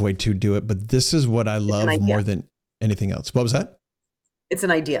definitive way to do it, but this is what I love more than anything else. What was that? It's an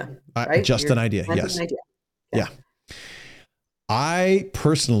idea, right? Just an idea. Yes. An idea. Yeah. I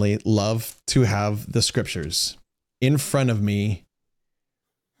personally love to have the scriptures in front of me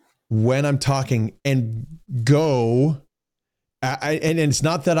when I'm talking and go. And it's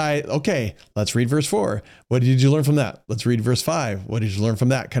not that okay, let's read verse 4. What did you learn from that? Let's read verse 5. What did you learn from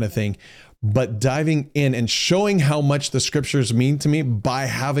that kind of thing? But diving in and showing how much the scriptures mean to me by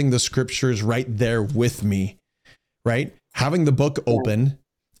having the scriptures right there with me, right? Having the book open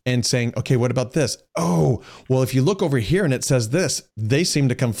and saying, okay, what about this? Oh, well, if you look over here and it says this, they seem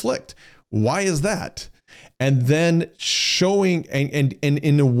to conflict. Why is that? And then showing and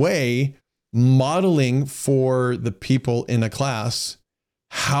in a way, modeling for the people in a class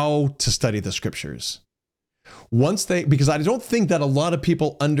how to study the scriptures. Because I don't think that a lot of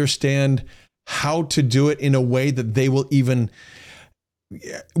people understand how to do it in a way that they will even,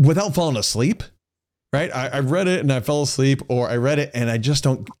 without falling asleep, right? I read it and I fell asleep, or I read it and I just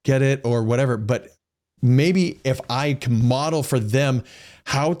don't get it, or whatever. But maybe if I can model for them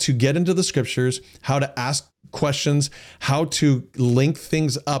how to get into the scriptures, how to ask questions, how to link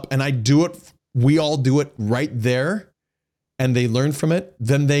things up, and we all do it right there, and they learn from it,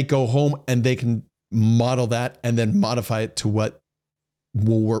 then they go home and they can model that and then modify it to what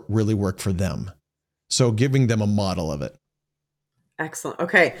will really work for them. So giving them a model of it. Excellent.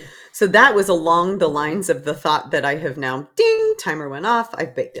 Okay. So that was along the lines of the thought that I have now, ding, timer went off.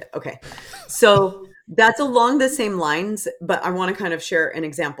 I've baked it. Okay. So that's along the same lines, but I want to kind of share an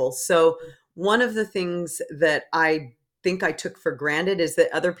example. So one of the things that I think I took for granted is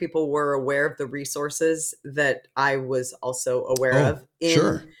that other people were aware of the resources that I was also aware of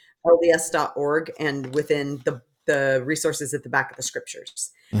in LDS.org and within the resources at the back of the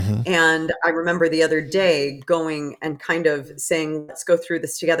scriptures. Mm-hmm. And I remember the other day going and kind of saying, let's go through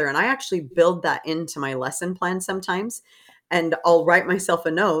this together. And I actually build that into my lesson plan sometimes. And I'll write myself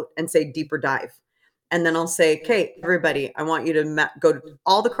a note and say deeper dive. And then I'll say, okay, everybody, I want you to go to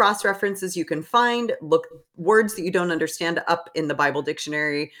all the cross references you can find, look words that you don't understand up in the Bible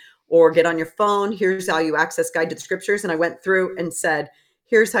dictionary, or get on your phone. Here's how you access Guide to the Scriptures. And I went through and said,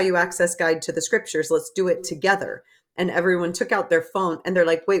 here's how you access Guide to the Scriptures. Let's do it together. And everyone took out their phone and they're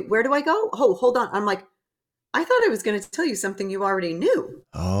like, wait, where do I go? Oh, hold on. I'm like, I thought I was going to tell you something you already knew.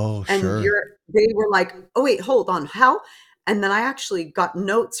 Oh, and sure. They were like, oh, wait, hold on. How? And then I actually got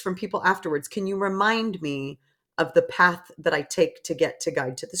notes from people afterwards. Can you remind me of the path that I take to get to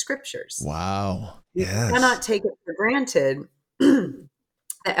Guide to the Scriptures? Wow. You cannot take it for granted that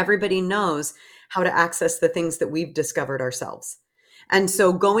everybody knows how to access the things that we've discovered ourselves. And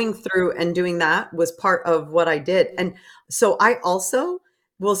so going through and doing that was part of what I did. And so I also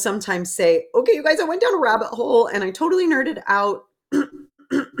will sometimes say, okay, you guys, I went down a rabbit hole and I totally nerded out.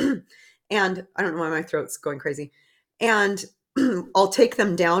 And I don't know why my throat's going crazy. And I'll take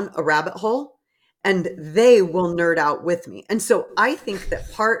them down a rabbit hole and they will nerd out with me. And so I think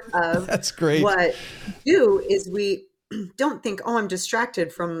that part of That's great. What we do is we don't think, oh, I'm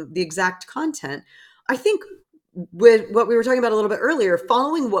distracted from the exact content. I think with what we were talking about a little bit earlier,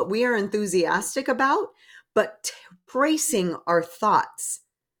 following what we are enthusiastic about, but tracing our thoughts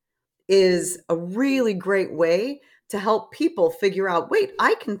is a really great way to help people figure out, wait,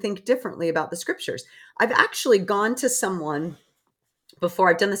 I can think differently about the scriptures. I've actually gone to someone before,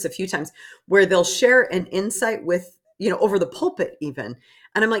 I've done this a few times, where they'll share an insight with, over the pulpit even.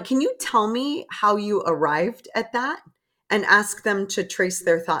 And I'm like, can you tell me how you arrived at that? And ask them to trace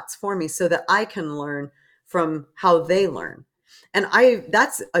their thoughts for me so that I can learn from how they learn. And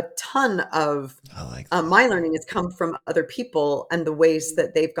that's a ton of my learning has come from other people and the ways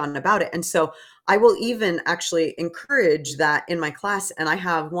that they've gone about it. And so I will even actually encourage that in my class. And I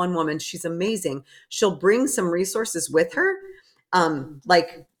have one woman, she's amazing. She'll bring some resources with her.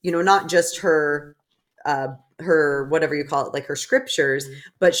 Not just her whatever you call it, like her scriptures,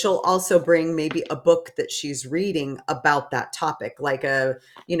 but she'll also bring maybe a book that she's reading about that topic, like a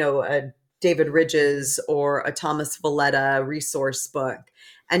David Ridges or a Thomas Valletta resource book.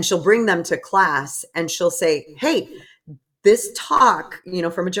 And she'll bring them to class and she'll say, hey, this talk,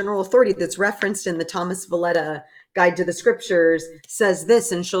 from a general authority that's referenced in the Thomas Valletta Guide to the Scriptures says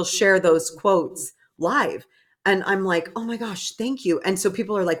this, and she'll share those quotes live. And I'm like, oh my gosh, thank you. And so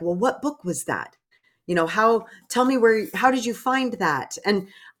people are like, well, what book was that? Tell me how did you find that?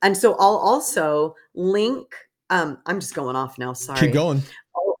 And so I'll also link, I'm just going off now. Sorry. Keep going.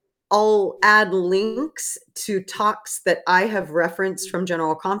 I'll add links to talks that I have referenced from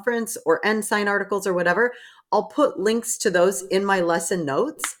General Conference or Ensign articles or whatever. I'll put links to those in my lesson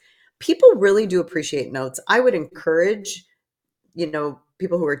notes. People really do appreciate notes. I would encourage,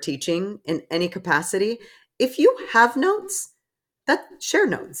 people who are teaching in any capacity, if you have notes, share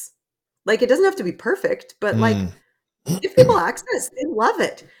notes. Like, it doesn't have to be perfect, but like, Mm. give people access. They love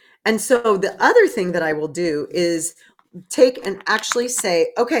it. And so the other thing that I will do is take and actually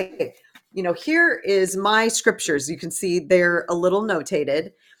say, okay, here is my scriptures. You can see they're a little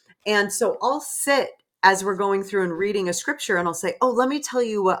notated. And so I'll sit as we're going through and reading a scripture, and I'll say, oh, let me tell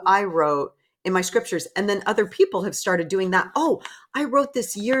you what I wrote in my scriptures. And then other people have started doing that. Oh, I wrote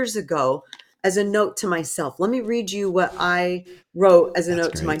this years ago as a note to myself. Let me read you what I wrote as a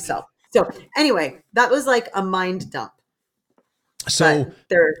note to myself. So anyway, that was like a mind dump. So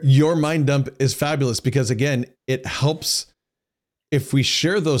your mind dump is fabulous because, again, it helps if we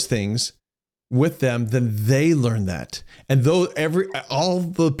share those things with them, then they learn that. And though all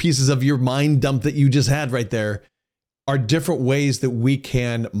the pieces of your mind dump that you just had right there are different ways that we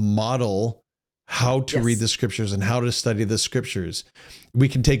can model how to read the scriptures and how to study the scriptures. We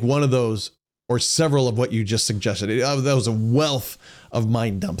can take one of those or several of what you just suggested. That was a wealth of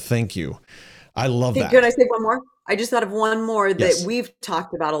mind dump. Thank you. I love that. Could I say one more? I just thought of one more that we've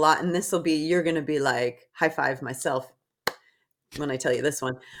talked about a lot, and this will be, you're going to be like, high five myself when I tell you this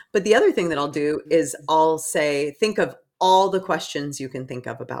one. But the other thing that I'll do is I'll say, think of all the questions you can think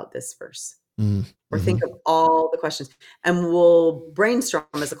of about this verse. Or think of all the questions, and we'll brainstorm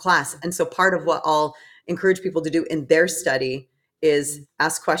as a class. And so part of what I'll encourage people to do in their study is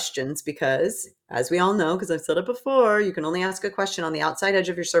ask questions, because as we all know, because I've said it before, you can only ask a question on the outside edge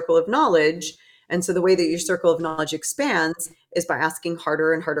of your circle of knowledge. And so the way that your circle of knowledge expands is by asking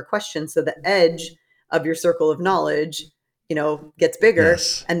harder and harder questions. So the edge of your circle of knowledge, gets bigger,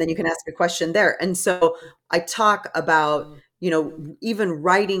 and then you can ask a question there. And so I talk about, even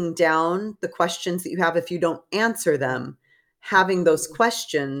writing down the questions that you have, if you don't answer them, having those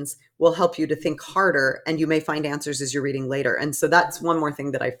questions will help you to think harder, and you may find answers as you're reading later. And so that's one more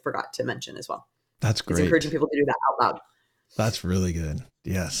thing that I forgot to mention as well. That's great. It's encouraging people to do that out loud. That's really good.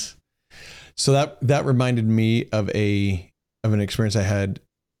 Yes. So that reminded me of an experience I had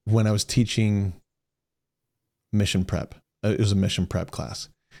when I was teaching mission prep. It was a mission prep class.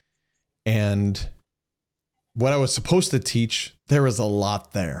 And what I was supposed to teach, there was a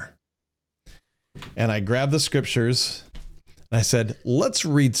lot there. And I grabbed the scriptures and I said, let's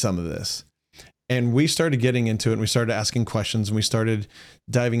read some of this. And we started getting into it, and we started asking questions, and we started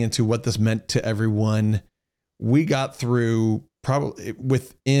diving into what this meant to everyone. We got through probably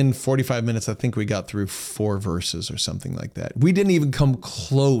within 45 minutes. I think we got through 4 verses or something like that. We didn't even come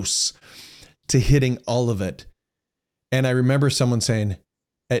close to hitting all of it. And I remember someone saying,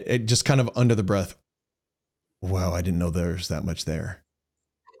 it just kind of under the breath, wow, I didn't know there's that much there.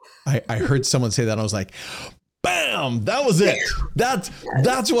 I heard someone say that, and I was like, bam, that was it. That's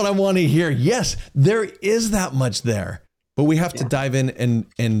what I want to hear. Yes, there is that much there, but we have to dive in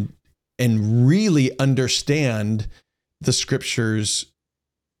and really understand the scriptures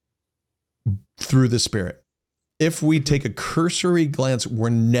through the Spirit. If we take a cursory glance, we're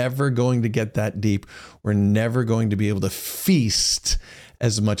never going to get that deep. We're never going to be able to feast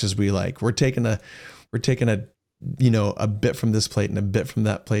as much as we like. We're taking a bit from this plate and a bit from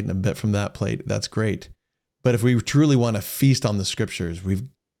that plate and a bit from that plate. That's great. But if we truly want to feast on the scriptures, we've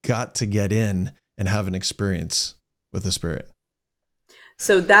got to get in and have an experience with the Spirit.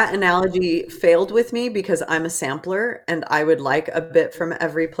 So that analogy failed with me because I'm a sampler and I would like a bit from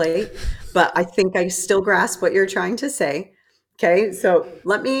every plate, but I think I still grasp what you're trying to say. Okay. So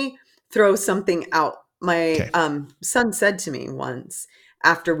let me throw something out. My son said to me once,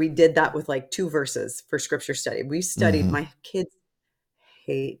 after we did that with like 2 verses for scripture study, we studied, my kids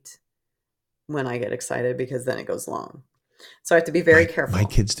hate when I get excited because then it goes long. So I have to be very careful. My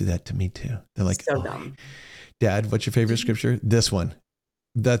kids do that to me too. They're like, so dumb. Dad, what's your favorite scripture? This one.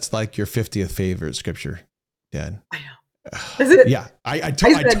 That's like your 50th favorite scripture, Dad. I know. Is it? Yeah, I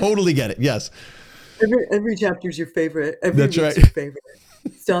totally get it. Yes. Every chapter's your favorite. That's right. Your favorite.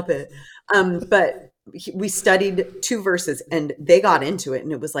 Stop it. But we studied 2 verses and they got into it,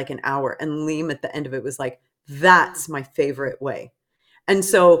 and it was like an hour. And Liam at the end of it was like, that's my favorite way. And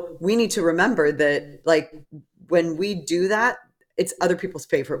so we need to remember that, like, when we do that, it's other people's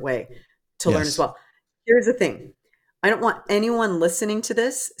favorite way to learn as well. Here's the thing. I don't want anyone listening to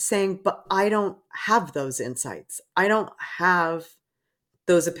this saying, but I don't have those insights. I don't have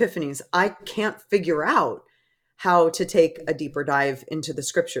those epiphanies. I can't figure out how to take a deeper dive into the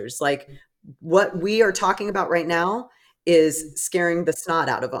scriptures. Like, what we are talking about right now is scaring the snot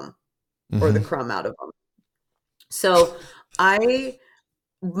out of them or the crumb out of them. So I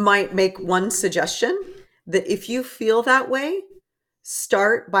might make one suggestion, that if you feel that way,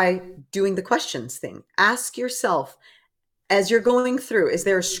 start by doing the questions thing. Ask yourself, as you're going through, is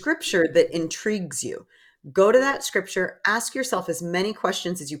there a scripture that intrigues you? Go to that scripture, ask yourself as many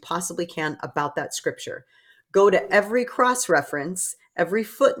questions as you possibly can about that scripture. Go to every cross-reference, every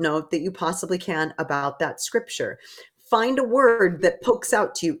footnote that you possibly can about that scripture. Find a word that pokes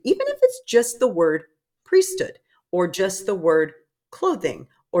out to you, even if it's just the word priesthood or just the word clothing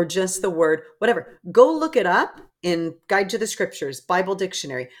or just the word whatever. Go look it up in Guide to the Scriptures, Bible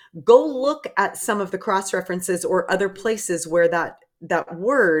Dictionary. Go look at some of the cross-references or other places where that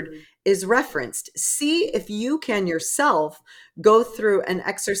word is referenced. See if you can yourself go through an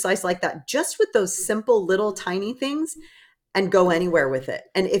exercise like that, just with those simple little tiny things, and go anywhere with it.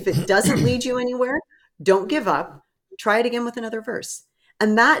 And if it doesn't lead you anywhere, don't give up. Try it again with another verse.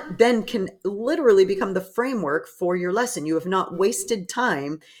 And that then can literally become the framework for your lesson. You have not wasted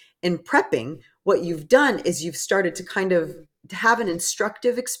time in prepping. What you've done is you've started to kind of have an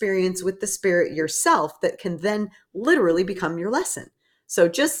instructive experience with the Spirit yourself that can then literally become your lesson. So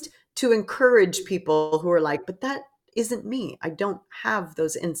just to encourage people who are like, but that isn't me. I don't have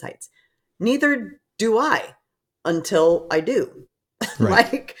those insights. Neither do I until I do.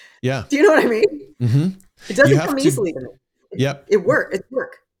 Right. Like, yeah. Do you know what I mean? Mm-hmm. It doesn't come easily to me. Yep. It's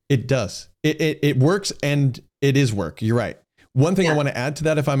work. It does. It works, and it is work. You're right. One thing I want to add to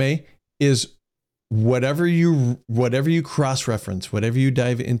that, if I may, is whatever you cross-reference, whatever you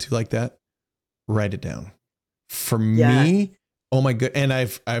dive into like that, write it down. For me, oh my God. And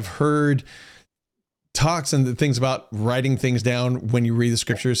I've heard talks and things about writing things down when you read the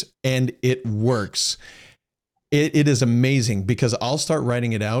scriptures, and it works. It is amazing, because I'll start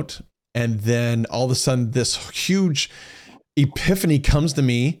writing it out, and then all of a sudden this huge epiphany comes to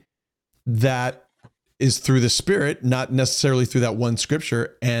me that is through the Spirit, not necessarily through that one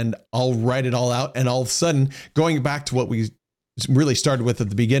scripture. And I'll write it all out. And all of a sudden, going back to what we really started with at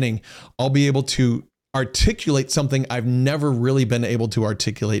the beginning, I'll be able to articulate something I've never really been able to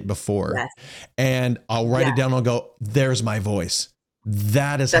articulate before. Yes. And I'll write it down. I'll go, there's my voice.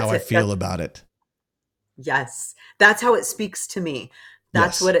 That's how I feel about it. Yes. That's how it speaks to me.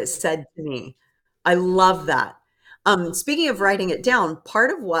 That's what it said to me. I love that. Speaking of writing it down,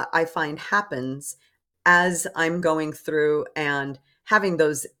 part of what I find happens as I'm going through and having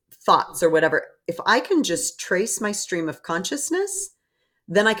those thoughts or whatever, if I can just trace my stream of consciousness,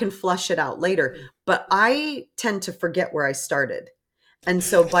 then I can flush it out later. But I tend to forget where I started. And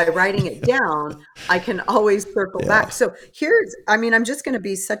so by writing it down, I can always circle back. So I'm just going to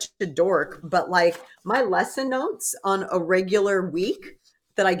be such a dork, but like my lesson notes on a regular week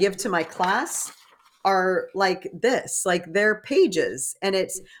that I give to my class are like this, like they're pages, and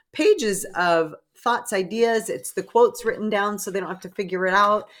it's pages of thoughts, ideas. It's the quotes written down so they don't have to figure it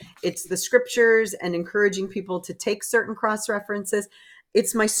out. It's the scriptures and encouraging people to take certain cross references.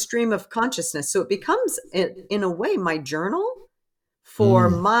 It's my stream of consciousness. So it becomes, in a way, my journal for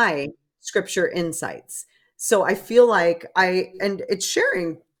my scripture insights. So I feel like and it's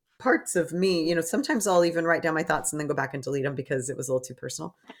sharing parts of me. Sometimes I'll even write down my thoughts and then go back and delete them because it was a little too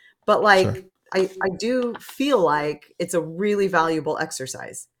personal. But like, I do feel like it's a really valuable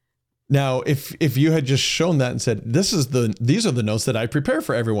exercise. Now, if you had just shown that and said, these are the notes that I prepare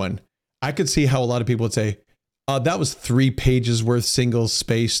for everyone, I could see how a lot of people would say, that was 3 pages worth, single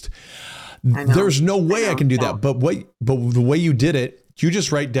spaced. There's no way I can do that. But the way you did it, you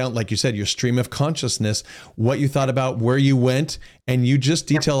just write down, like you said, your stream of consciousness, what you thought about, where you went, and you just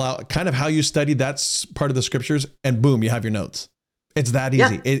detail out kind of how you studied that part of the scriptures, and boom, you have your notes. It's that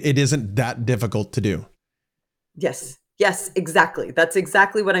easy. It isn't that difficult to do. Yes, exactly. That's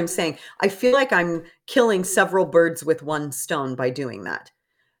exactly what I'm saying. I feel like I'm killing several birds with one stone by doing that.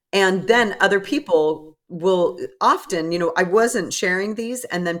 And then other people will often, I wasn't sharing these,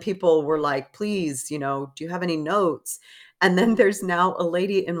 and then people were like, please, do you have any notes? And then there's now a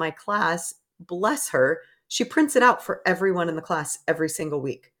lady in my class, bless her, she prints it out for everyone in the class every single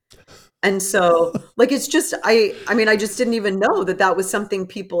week. And so like, it's just, I just didn't even know that was something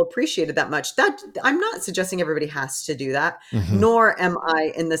people appreciated that much. That I'm not suggesting everybody has to do that, nor am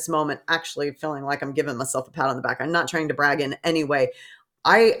I in this moment actually feeling like I'm giving myself a pat on the back. I'm not trying to brag in any way.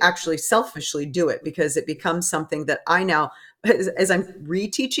 I actually selfishly do it because it becomes something that I now, as I'm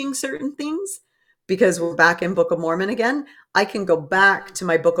reteaching certain things, because we're back in Book of Mormon again, I can go back to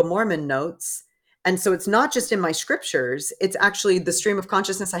my Book of Mormon notes. And so it's not just in my scriptures, it's actually the stream of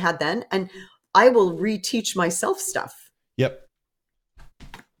consciousness I had then. And I will reteach myself stuff. Yep.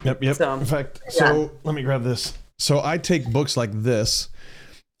 So, in fact, let me grab this. So I take books like this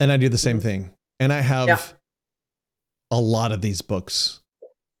and I do the same thing. And I have a lot of these books.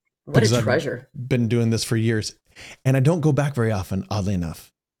 What a treasure. I've been doing this for years. And I don't go back very often, oddly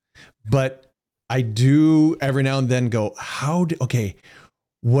enough. But I do every now and then go,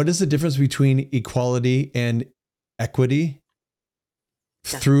 what is the difference between equality and equity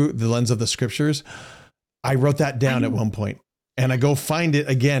through the lens of the scriptures? I wrote that down at one point, and I go find it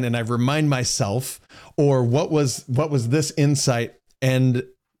again, and I remind myself, or what was this insight, and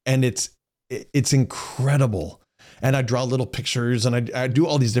it's incredible. And I draw little pictures, and I do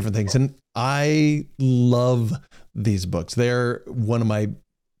all these different things, and I love these books. They're one of my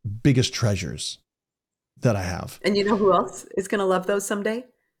biggest treasures that I have. And you know who else is going to love those someday?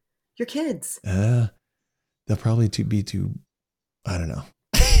 Your kids. They'll probably be too, I don't know.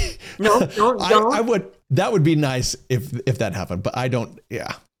 No, don't. I would, that would be nice if that happened, but I don't.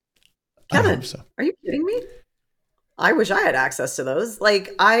 Yeah. Kevin, I hope so. Are you kidding me? I wish I had access to those.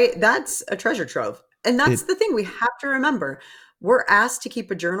 That's a treasure trove. And that's the thing we have to remember. We're asked to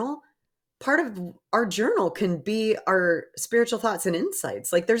keep a journal. Part of our journal can be our spiritual thoughts and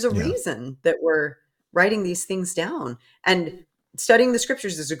insights. Like there's a reason that we're writing these things down, and studying the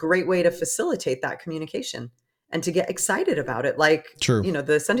scriptures is a great way to facilitate that communication and to get excited about it. Like, True.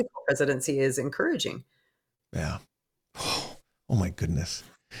 The Sunday School Presidency is encouraging. Yeah. Oh my goodness.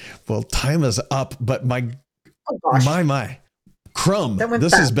 Well, time is up, but my Crumb,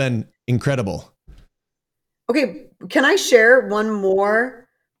 this has been incredible. Okay. Can I share one more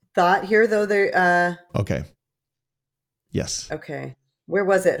thought here though? Okay. Yes. Okay. Where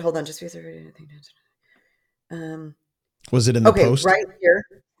was it? Hold on. Just was it in the post? Right here.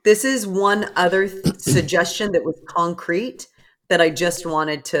 This is one other suggestion that was concrete that I just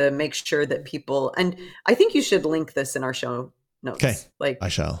wanted to make sure that people, and I think you should link this in our show notes. Okay. I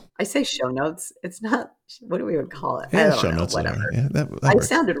shall. I say show notes. It's not, what do we even call it? Yeah, I don't show know, notes. whatever. Yeah, that I works.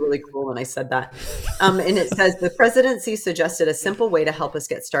 sounded really cool when I said that. And it says the presidency suggested a simple way to help us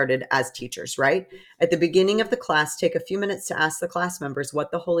get started as teachers, right? At the beginning of the class, take a few minutes to ask the class members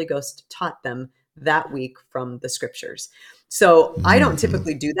what the Holy Ghost taught them that week from the scriptures. So I don't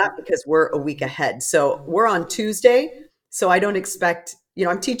typically do that because we're a week ahead. So we're on Tuesday. So I don't expect,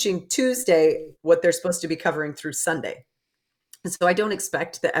 I'm teaching Tuesday what they're supposed to be covering through Sunday. And so I don't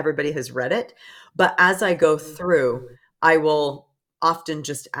expect that everybody has read it. But as I go through, I will often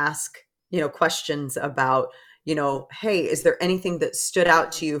just ask, questions about, hey, is there anything that stood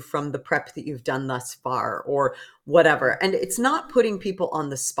out to you from the prep that you've done thus far or whatever? And it's not putting people on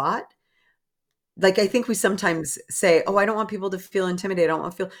the spot. Like, I think we sometimes say, oh, I don't want people to feel intimidated. I don't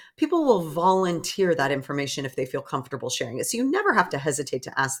want to feel, people will volunteer that information if they feel comfortable sharing it. So you never have to hesitate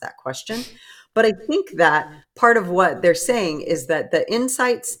to ask that question. But I think that part of what they're saying is that the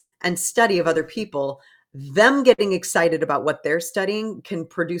insights and study of other people, them getting excited about what they're studying can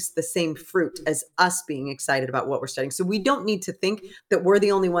produce the same fruit as us being excited about what we're studying. So we don't need to think that we're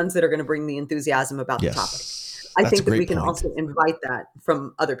the only ones that are going to bring the enthusiasm about the topic. I think that we can also invite that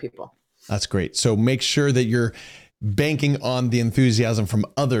from other people. That's great. So make sure that you're banking on the enthusiasm from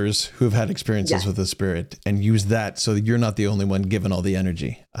others who have had experiences with the Spirit, and use that so that you're not the only one giving all the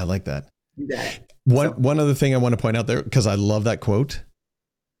energy. I like that. One other thing I want to point out there, because I love that quote.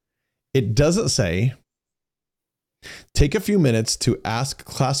 It doesn't say, take a few minutes to ask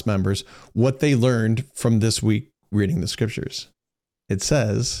class members what they learned from this week reading the scriptures. It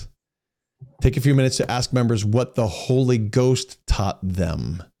says, take a few minutes to ask members what the Holy Ghost taught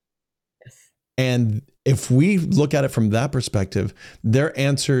them. And if we look at it from that perspective, their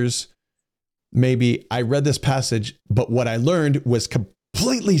answers maybe, I read this passage, but what I learned was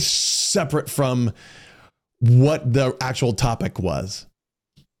completely separate from what the actual topic was.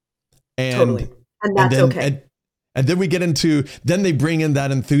 And that's okay. And then we get into, then they bring in that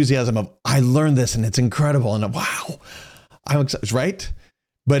enthusiasm of, I learned this and it's incredible. And wow, I'm excited, right?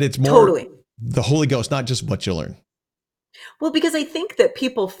 But it's more the Holy Ghost, not just what you learn. Well, because I think that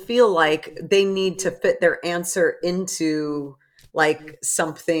people feel like they need to fit their answer into like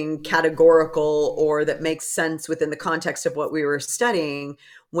something categorical or that makes sense within the context of what we were studying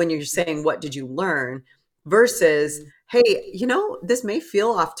when you're saying, what did you learn? Versus, hey, this may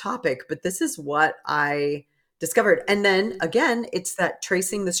feel off topic, but this is what I discovered. And then again, it's that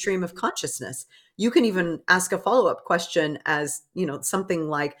tracing the stream of consciousness. You can even ask a follow-up question as, something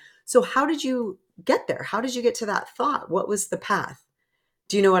like, so how did you get there? How did you get to that thought? What was the path?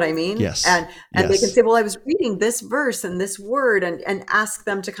 Do you know what I mean? Yes. And they can say, well, I was reading this verse and this word, and ask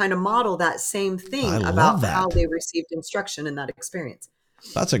them to kind of model that same thing about how they received instruction in that experience.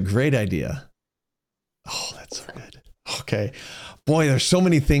 That's a great idea. Oh, that's so good. Okay. Boy, there's so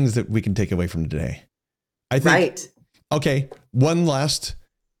many things that we can take away from today. I think. Right. Okay. One last,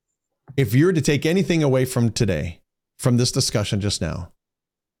 if you were to take anything away from today, from this discussion just now,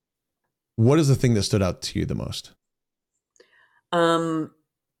 what is the thing that stood out to you the most? I'll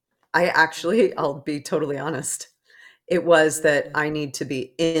be totally honest. It was that I need to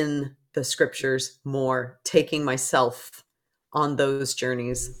be in the scriptures more, taking myself on those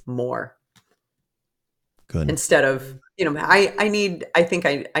journeys more. Good. Instead of, I think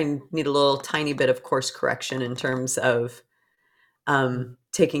I need a little tiny bit of course correction in terms of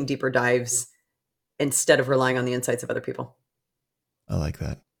taking deeper dives instead of relying on the insights of other people. I like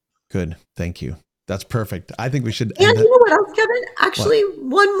that. Good. Thank you. That's perfect. I think we should. And you know what else, Kevin? Actually,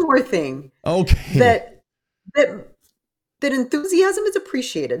 one more thing. Okay. That enthusiasm is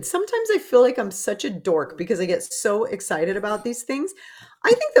appreciated. Sometimes I feel like I'm such a dork because I get so excited about these things. I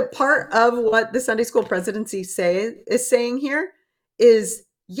think that part of what the Sunday School Presidency is saying here is,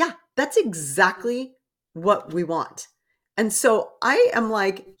 yeah, that's exactly what we want. And so I am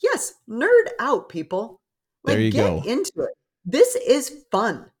like, yes, nerd out, people. Like, there you get go. into it. This is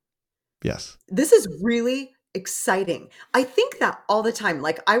fun. Yes. This is really exciting. I think that all the time.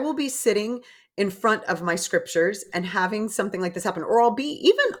 Like, I will be sitting in front of my scriptures and having something like this happen, or I'll be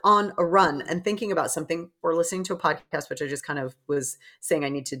even on a run and thinking about something, or listening to a podcast, which I just kind of was saying I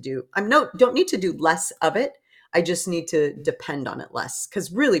need to do. Don't need to do less of it. I just need to depend on it less,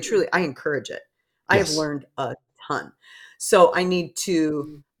 because really, truly, I encourage it. I have learned a ton. So I need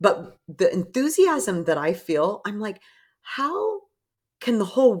to, but the enthusiasm that I feel, I'm like, how can the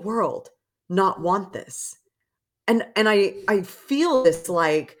whole world not want this? And I feel this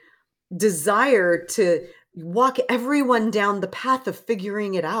like desire to walk everyone down the path of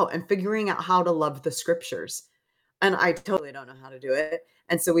figuring it out and figuring out how to love the scriptures. And I totally don't know how to do it.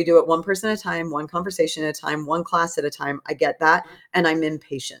 And so we do it one person at a time, one conversation at a time, one class at a time. I get that. And I'm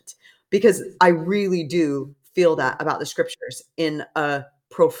impatient because I really do feel that about the scriptures in a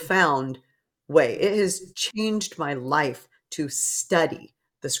profound way. It has changed my life to study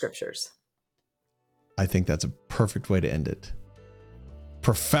the scriptures. I think that's a perfect way to end it.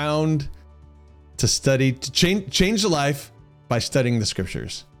 Profound, to study, to change the life by studying the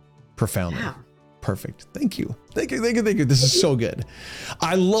scriptures profoundly. Yeah. Perfect. Thank you. Thank you. This is so good.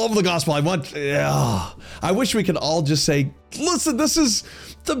 I love the gospel. I wish we could all just say, listen, this is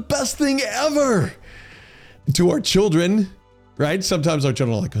the best thing ever to our children, right? Sometimes our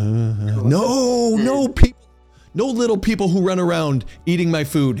children are like, no people. No little people who run around eating my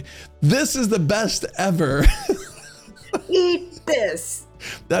food. This is the best ever. Eat this.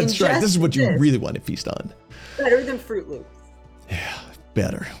 That's right. This is what you really want to feast on. Better than Fruit Loops. Yeah,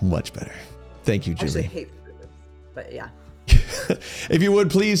 better. Much better. Thank you, Julie. I hate Fruit Loops, but yeah. If you would,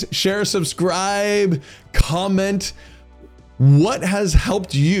 please share, subscribe, comment. What has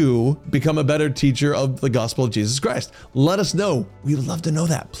helped you become a better teacher of the gospel of Jesus Christ? Let us know. We would love to know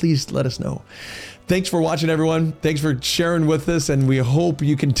that. Please let us know. Thanks for watching, everyone. Thanks for sharing with us, and we hope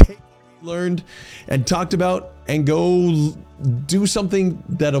you can take what you learned and talked about and go do something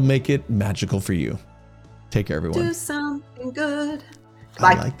that'll make it magical for you. Take care, everyone. Do something good.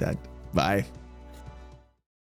 Bye. I like that. Bye.